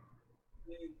or me?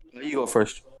 You go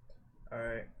first. All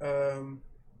right.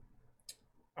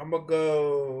 I'm going to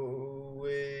go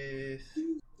with...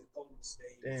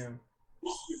 Damn.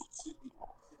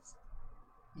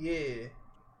 Yeah.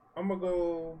 I'm going to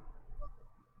go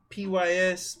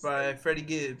PYS by Freddie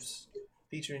Gibbs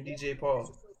featuring DJ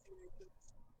Paul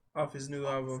off his new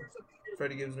album,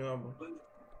 Freddie Gibbs' new album.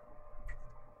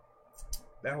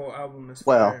 That whole album is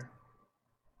fire. Well,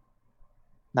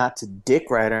 not to dick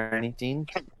ride or anything,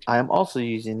 I am also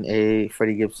using a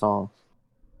Freddie Gibbs song,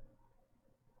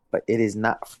 but it is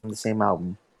not from the same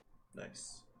album.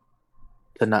 Nice.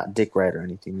 To not dick ride or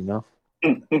anything, you know?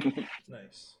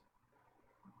 Nice.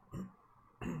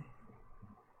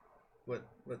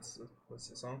 What's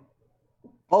the song?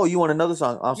 Oh, you want another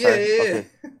song? I'm sorry. Yeah. Okay.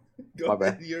 Go My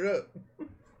ahead. bad. You're up.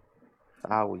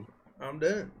 Sorry. I'm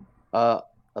done.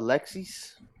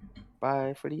 Alexis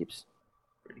by Freddie Gibbs.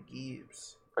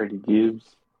 Freddie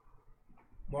Gibbs.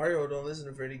 Mario don't listen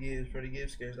to Freddie Gibbs. Freddie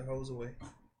Gibbs scares the hoes away.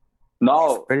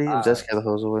 No. Pretty just get the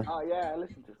hose away. Oh yeah, I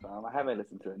listened to some. I haven't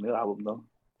listened to the new album though.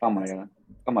 It's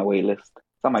on my wait list.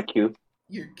 It's on my queue.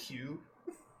 Your queue.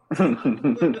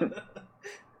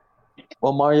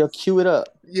 Well, Mario, cue it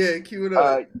up. Yeah, cue it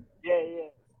up. Yeah.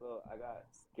 So I got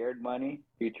 "Scared Money"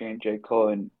 featuring J. Cole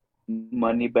and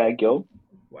 "Moneybag Yo"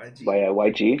 YG. by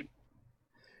YG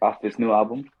off this new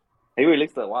album. He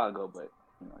released it a while ago, but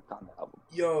it's on the album.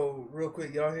 Yo, real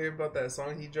quick, y'all hear about that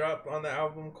song he dropped on the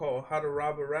album called "How to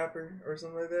Rob a Rapper" or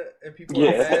something like that? And people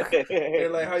are mad. They're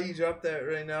like, "How you drop that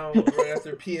right now, right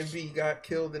after PNB got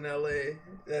killed in LA?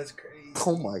 That's crazy."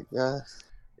 Oh my gosh.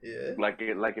 Yeah. Like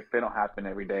if it don't happen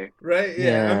every day. Right?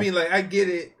 Yeah. I mean, like, I get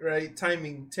it, right?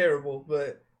 Timing terrible,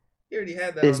 but he already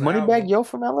had that. Is Moneybag Yo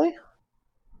from LA?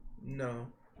 No,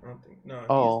 I don't think. No.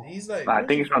 Oh. He's like. I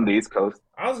think he's from the East Coast.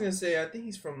 I was gonna say I think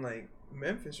he's from like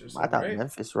Memphis or something. I thought right?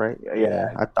 Memphis, right?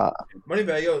 Yeah, I thought.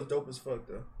 Moneybag Yo is dope as fuck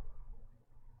though.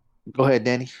 Go ahead,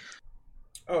 Danny.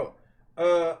 Oh,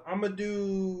 I'm gonna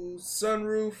do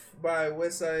 "Sunroof" by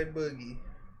Westside Boogie.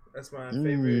 That's my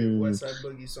favorite Westside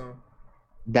Boogie song.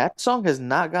 That song has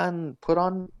not gotten put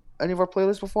on any of our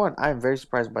playlists before, and I am very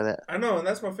surprised by that. I know, and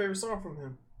that's my favorite song from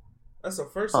him. That's the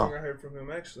first song I heard from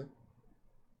him, actually.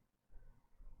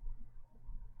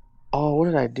 Oh, what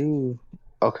did I do?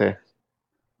 Okay.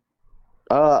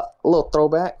 A little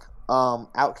throwback.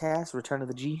 Outkast, Return of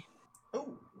the G.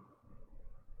 Oh.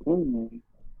 Ooh.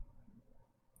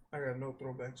 I got no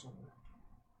throwbacks on that.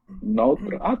 No,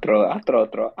 I'll throw it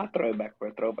back for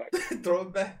a throwback. Throw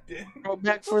it back then.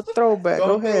 Throwback for a throwback.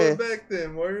 Go ahead. Throw it back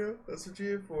then, Mario. That's what you're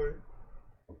here for.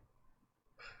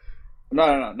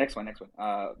 No. Next one.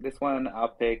 This one I'll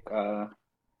pick I'm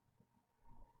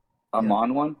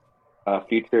on one.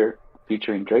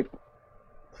 Featuring Drake.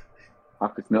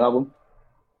 Off his new album.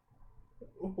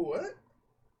 What?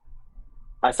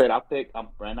 I said I'm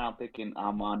picking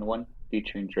I'm on one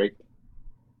featuring Drake.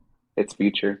 It's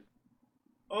Future.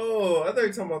 Oh, I thought you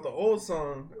were talking about the old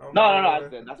song. No.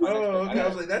 That's my next okay. I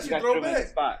was like, that's your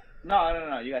throwback.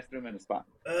 No. You guys threw me in the spot.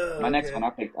 My next one,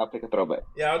 I'll pick a throwback.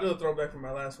 Yeah, I'll do a throwback for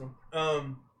my last one.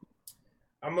 I'm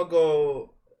gonna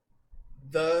go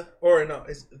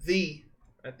it's the,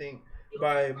 I think,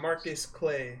 by Marcus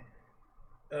Clay.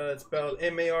 It's spelled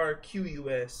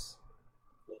Marquis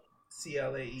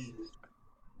CLAE.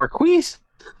 Marquise?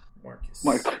 Marcus.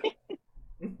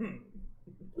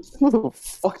 Who the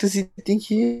fuck does he think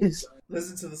he is?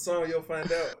 Listen to the song, you'll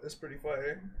find out. It's pretty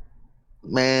fire.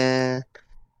 Man.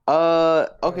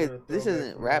 Okay, this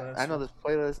isn't rap. I know this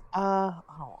playlist. I'm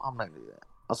not gonna do that.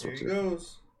 I'll switch it. Here he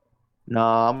goes. No,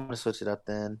 I'm gonna switch it up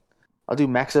then. I'll do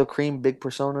Maxo Cream, Big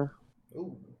Persona.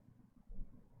 Ooh.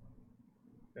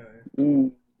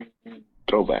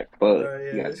 Throwback, but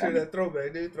yeah, let's hear that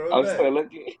throwback, dude. Throw it I'm back. still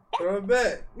looking. Throw it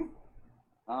back.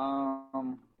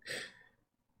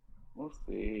 We'll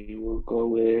see. We'll go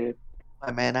with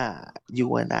My man,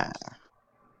 you and I.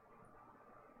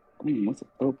 What's a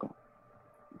throwback?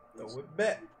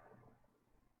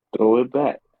 Throw it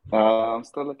back. I'm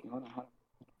still looking. Hold on.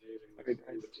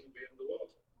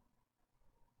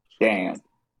 Damn.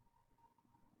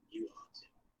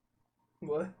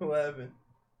 What happened?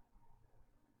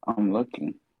 I'm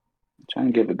looking. I'm trying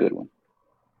to give a good one.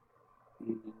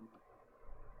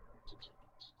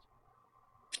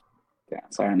 Yeah,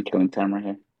 sorry, I'm killing time right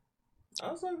here.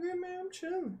 I was like, good, man. I'm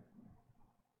chilling.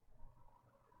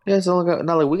 Yeah, so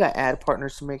not like we got ad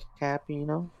partners to make it happy, you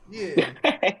know? Yeah.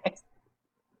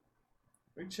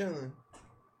 We're chilling.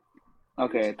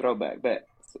 Okay, throwback. Bet.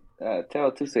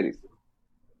 Tell Two Cities.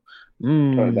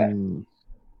 Throwback. I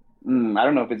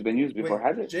don't know if it's been used before.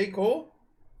 Has it? J. Cole?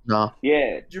 No.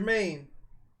 Yeah. Jermaine.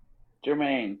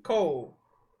 Cole.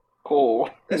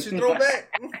 That's your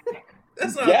throwback?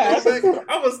 That's not a throwback.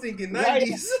 I was thinking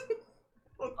 90s.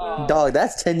 Dog,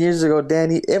 that's 10 years ago,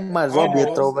 Danny. It might as well be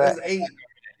a throwback. It's 8.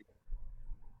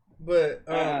 But,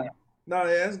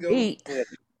 let's go. 8.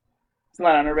 It's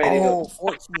not on the radio.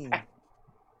 14.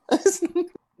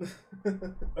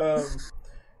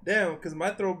 Damn, because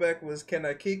my throwback was "Can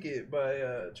I Kick It" by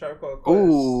Tribe Called Quest.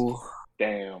 Ooh,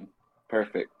 damn,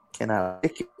 perfect. Can I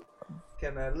lick it?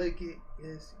 Can I lick it?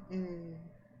 Yes.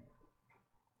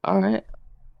 All right.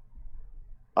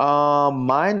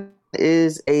 Mine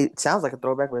is sounds like a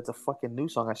throwback, but it's a fucking new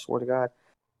song. I swear to God,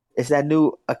 it's that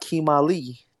new Akeem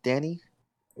Ali, Danny.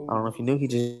 Ooh. I don't know if you knew, he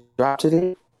just dropped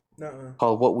it. Nuh-uh.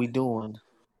 Called "What We Doing."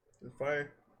 The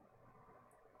fire.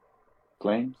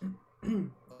 Flames.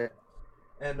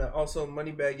 And also,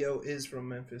 Moneybag Yo is from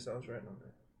Memphis. I was right on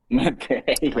that. Okay,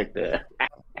 like that.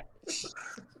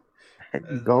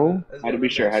 Go. Had to be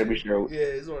sure. Yeah,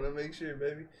 just want to make sure,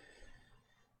 baby.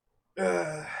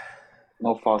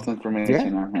 No false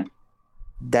information on him.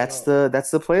 That's the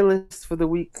playlist for the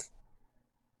week.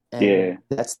 And yeah,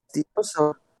 that's the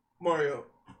episode. Mario,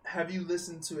 have you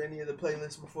listened to any of the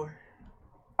playlists before?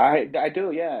 I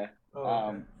do, yeah. Oh,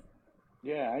 okay.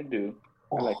 Yeah, I do.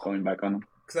 I like going back on them.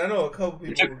 Because I know a couple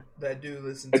people that do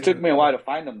listen to it. It took me a while to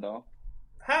find them, though.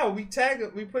 How? We tag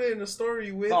it. We put it in the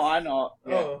story with. No, I know.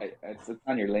 Yeah, oh. it's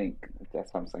on your link.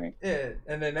 That's what I'm saying. Yeah,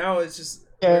 and then now it's just.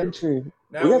 Yeah, true.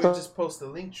 Now we just post the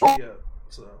link tree up.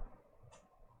 So.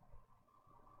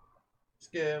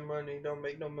 Scare money, don't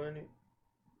make no money.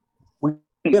 We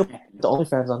the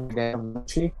OnlyFans on the damn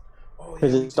tree.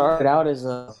 Because it started out as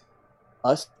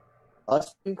us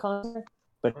doing content,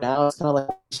 but now it's kind of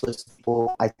like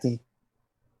people. I think.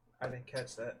 I didn't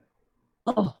catch that.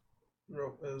 Oh.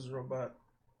 It was robotic.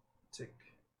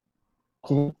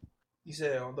 You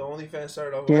said the OnlyFans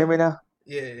started off. Can you hear me now?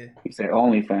 Yeah. You said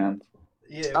OnlyFans.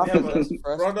 Yeah, we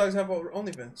have Raw Dogs have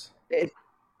OnlyFans.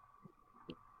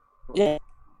 Yeah.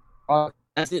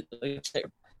 That's it.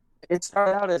 It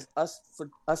started out as us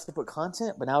to put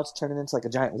content, but now it's turning into like a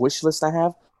giant wish list I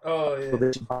have. Oh yeah.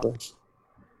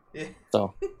 Yeah.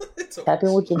 So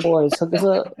tapping with your boys. Hook us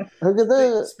up. Hook us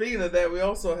up. Speaking of that, we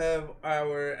also have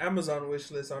our Amazon wish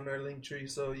list on our link tree,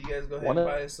 so you guys go ahead and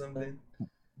buy us something.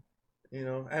 You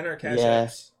know, and our cash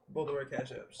apps. Both of our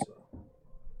cash apps. So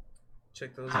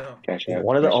check those out.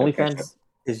 One of the OnlyFans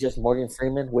is just Morgan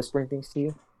Freeman whispering things to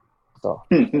you. So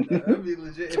that'd be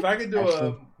legit. If I could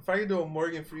do a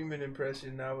Morgan Freeman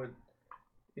impression, I would.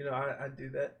 You know, I'd do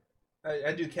that.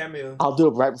 I do cameo. I'll do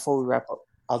it right before we wrap up.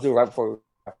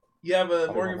 You have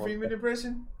a Morgan Freeman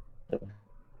impression?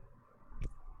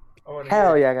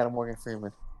 Hell yeah, I got a Morgan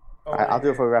Freeman. All right, I'll do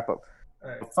it before we wrap up. All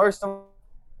right. First,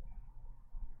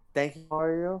 thank you,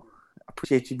 Mario. I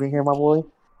appreciate you being here, my boy.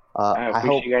 I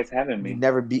hope you guys having me. You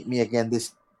never beat me again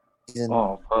this season.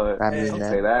 Oh, but I mean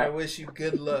that. I wish you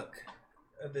good luck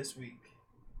this week.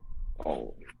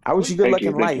 Oh, I wish you good luck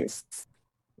in life.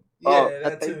 Yeah,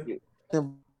 that too.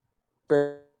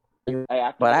 But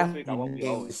I hope you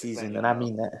win this season, and I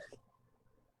mean that.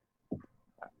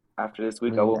 After this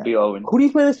week, I will be 0. Who do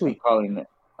you play this week? Calling it.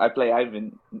 I play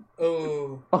Ivan.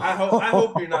 Oh, I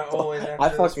hope you're not 0. I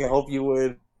fucking hope you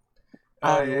would.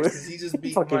 Because he just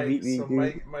beat Mike. Me, so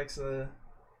Mike's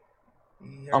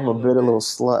I'm a bitter little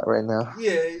slut right now.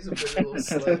 Yeah, he's a bitter little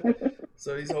slut.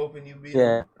 So he's hoping you beat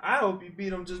him. I hope you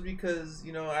beat him just because,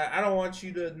 you know, I don't want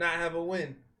you to not have a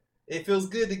win. It feels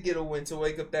good to get a win, to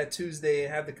wake up that Tuesday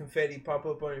and have the confetti pop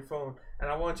up on your phone. And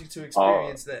I want you to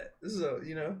experience that. This is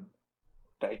you know.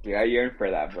 Thank you. I yearn for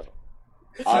that, bro.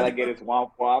 All I get is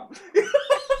womp womp.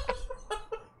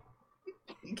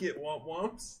 You get womp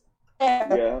womps?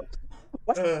 Yeah.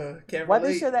 Why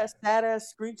they share that sad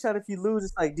ass screenshot if you lose?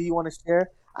 It's like, do you want to share?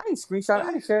 I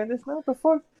ain't sharing this, man. What the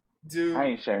fuck? Dude. I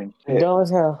ain't sharing shit. Dumb as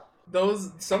hell.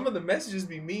 Some of the messages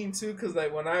be mean too, because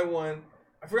like when I won,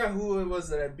 I forgot who it was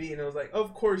that I beat, and it was like,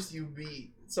 of course you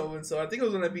beat so and so. I think it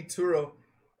was when I beat Turo.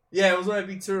 Yeah, it was when I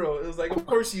beat Turo. It was like, of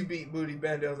course you beat Booty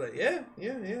Bandit. I was like, yeah,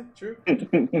 true. And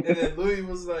then Louis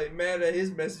was like mad at his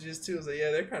messages too. I was like,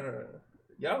 yeah, they're kind of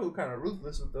Yahoo kind of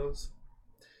ruthless with those.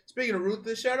 Speaking of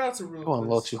ruthless, shout out to Ruthless. Going a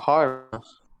little too hard. Shout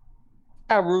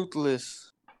out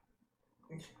Ruthless.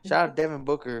 Shout out Devin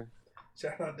Booker.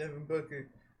 Shout out Devin Booker.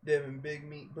 Devin Big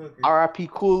Meat Booker. R.I.P.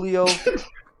 Coolio.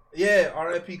 Yeah,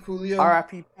 R.I.P. Coolio.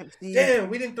 R.I.P. Pepsi. Damn,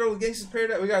 we didn't throw Gangsta's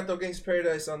Paradise. We gotta throw Gangsta's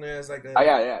Paradise on there as like a. Oh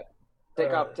yeah.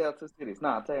 Take out Tale Two Cities.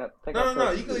 No. You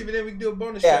can leave it in. We can do a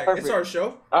bonus track. Perfect. It's our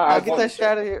show. I'll get that shit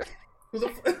out of here.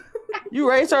 You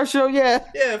right? It's our show, yeah.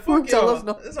 Yeah, fuck y'all.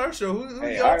 No. It's our show. Who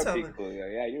y'all telling?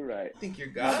 Coolio. Yeah, you're right. Think you're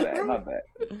God, My bad.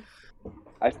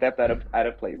 I stepped out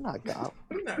of place. You're not God.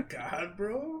 You're not God,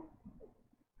 bro.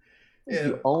 Yeah.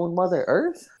 You own Mother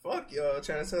Earth? Fuck y'all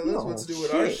trying to tell us what to do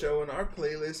with our show and our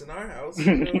playlist and our house.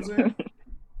 You know what I'm saying?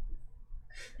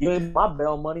 You ain't my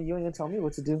bail money. You ain't gonna tell me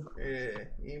what to do. Yeah,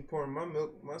 you ain't pouring my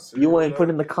milk, my cereal. You ain't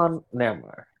putting the Never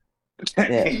mind.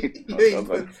 Yeah. you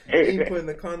ain't putting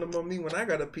the condom on me when I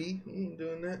gotta pee. You ain't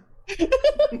doing that.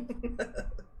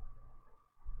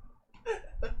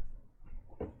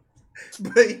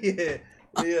 But yeah.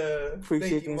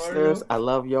 Appreciate you, sirs. I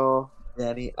love y'all.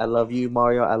 Danny, I love you.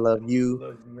 Mario, I love you.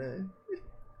 Love you, man.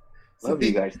 Love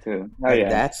you guys too. Oh yeah.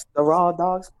 That's the Raw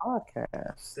Dogs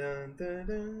podcast. Dun, dun,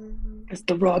 dun. It's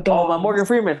the Raw Dogs. Oh, my Morgan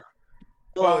Freeman.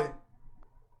 Go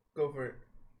for it.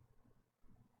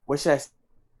 What should I say?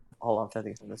 Hold on, I'm trying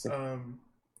to think of something.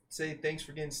 Say thanks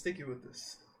for getting sticky with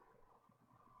us.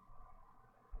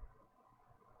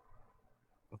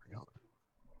 Okay, hold on.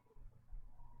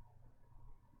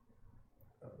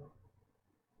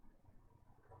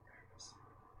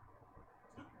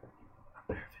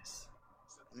 I'm nervous.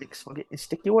 Thanks for getting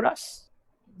sticky with us.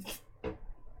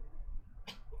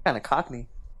 Kind of cockney.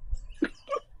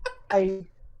 They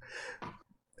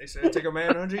said it take a man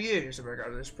 100 years to break out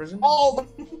of this prison. Oh!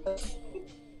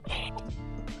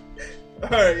 All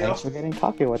right, y'all. Thanks for getting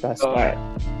cocky with us. All right.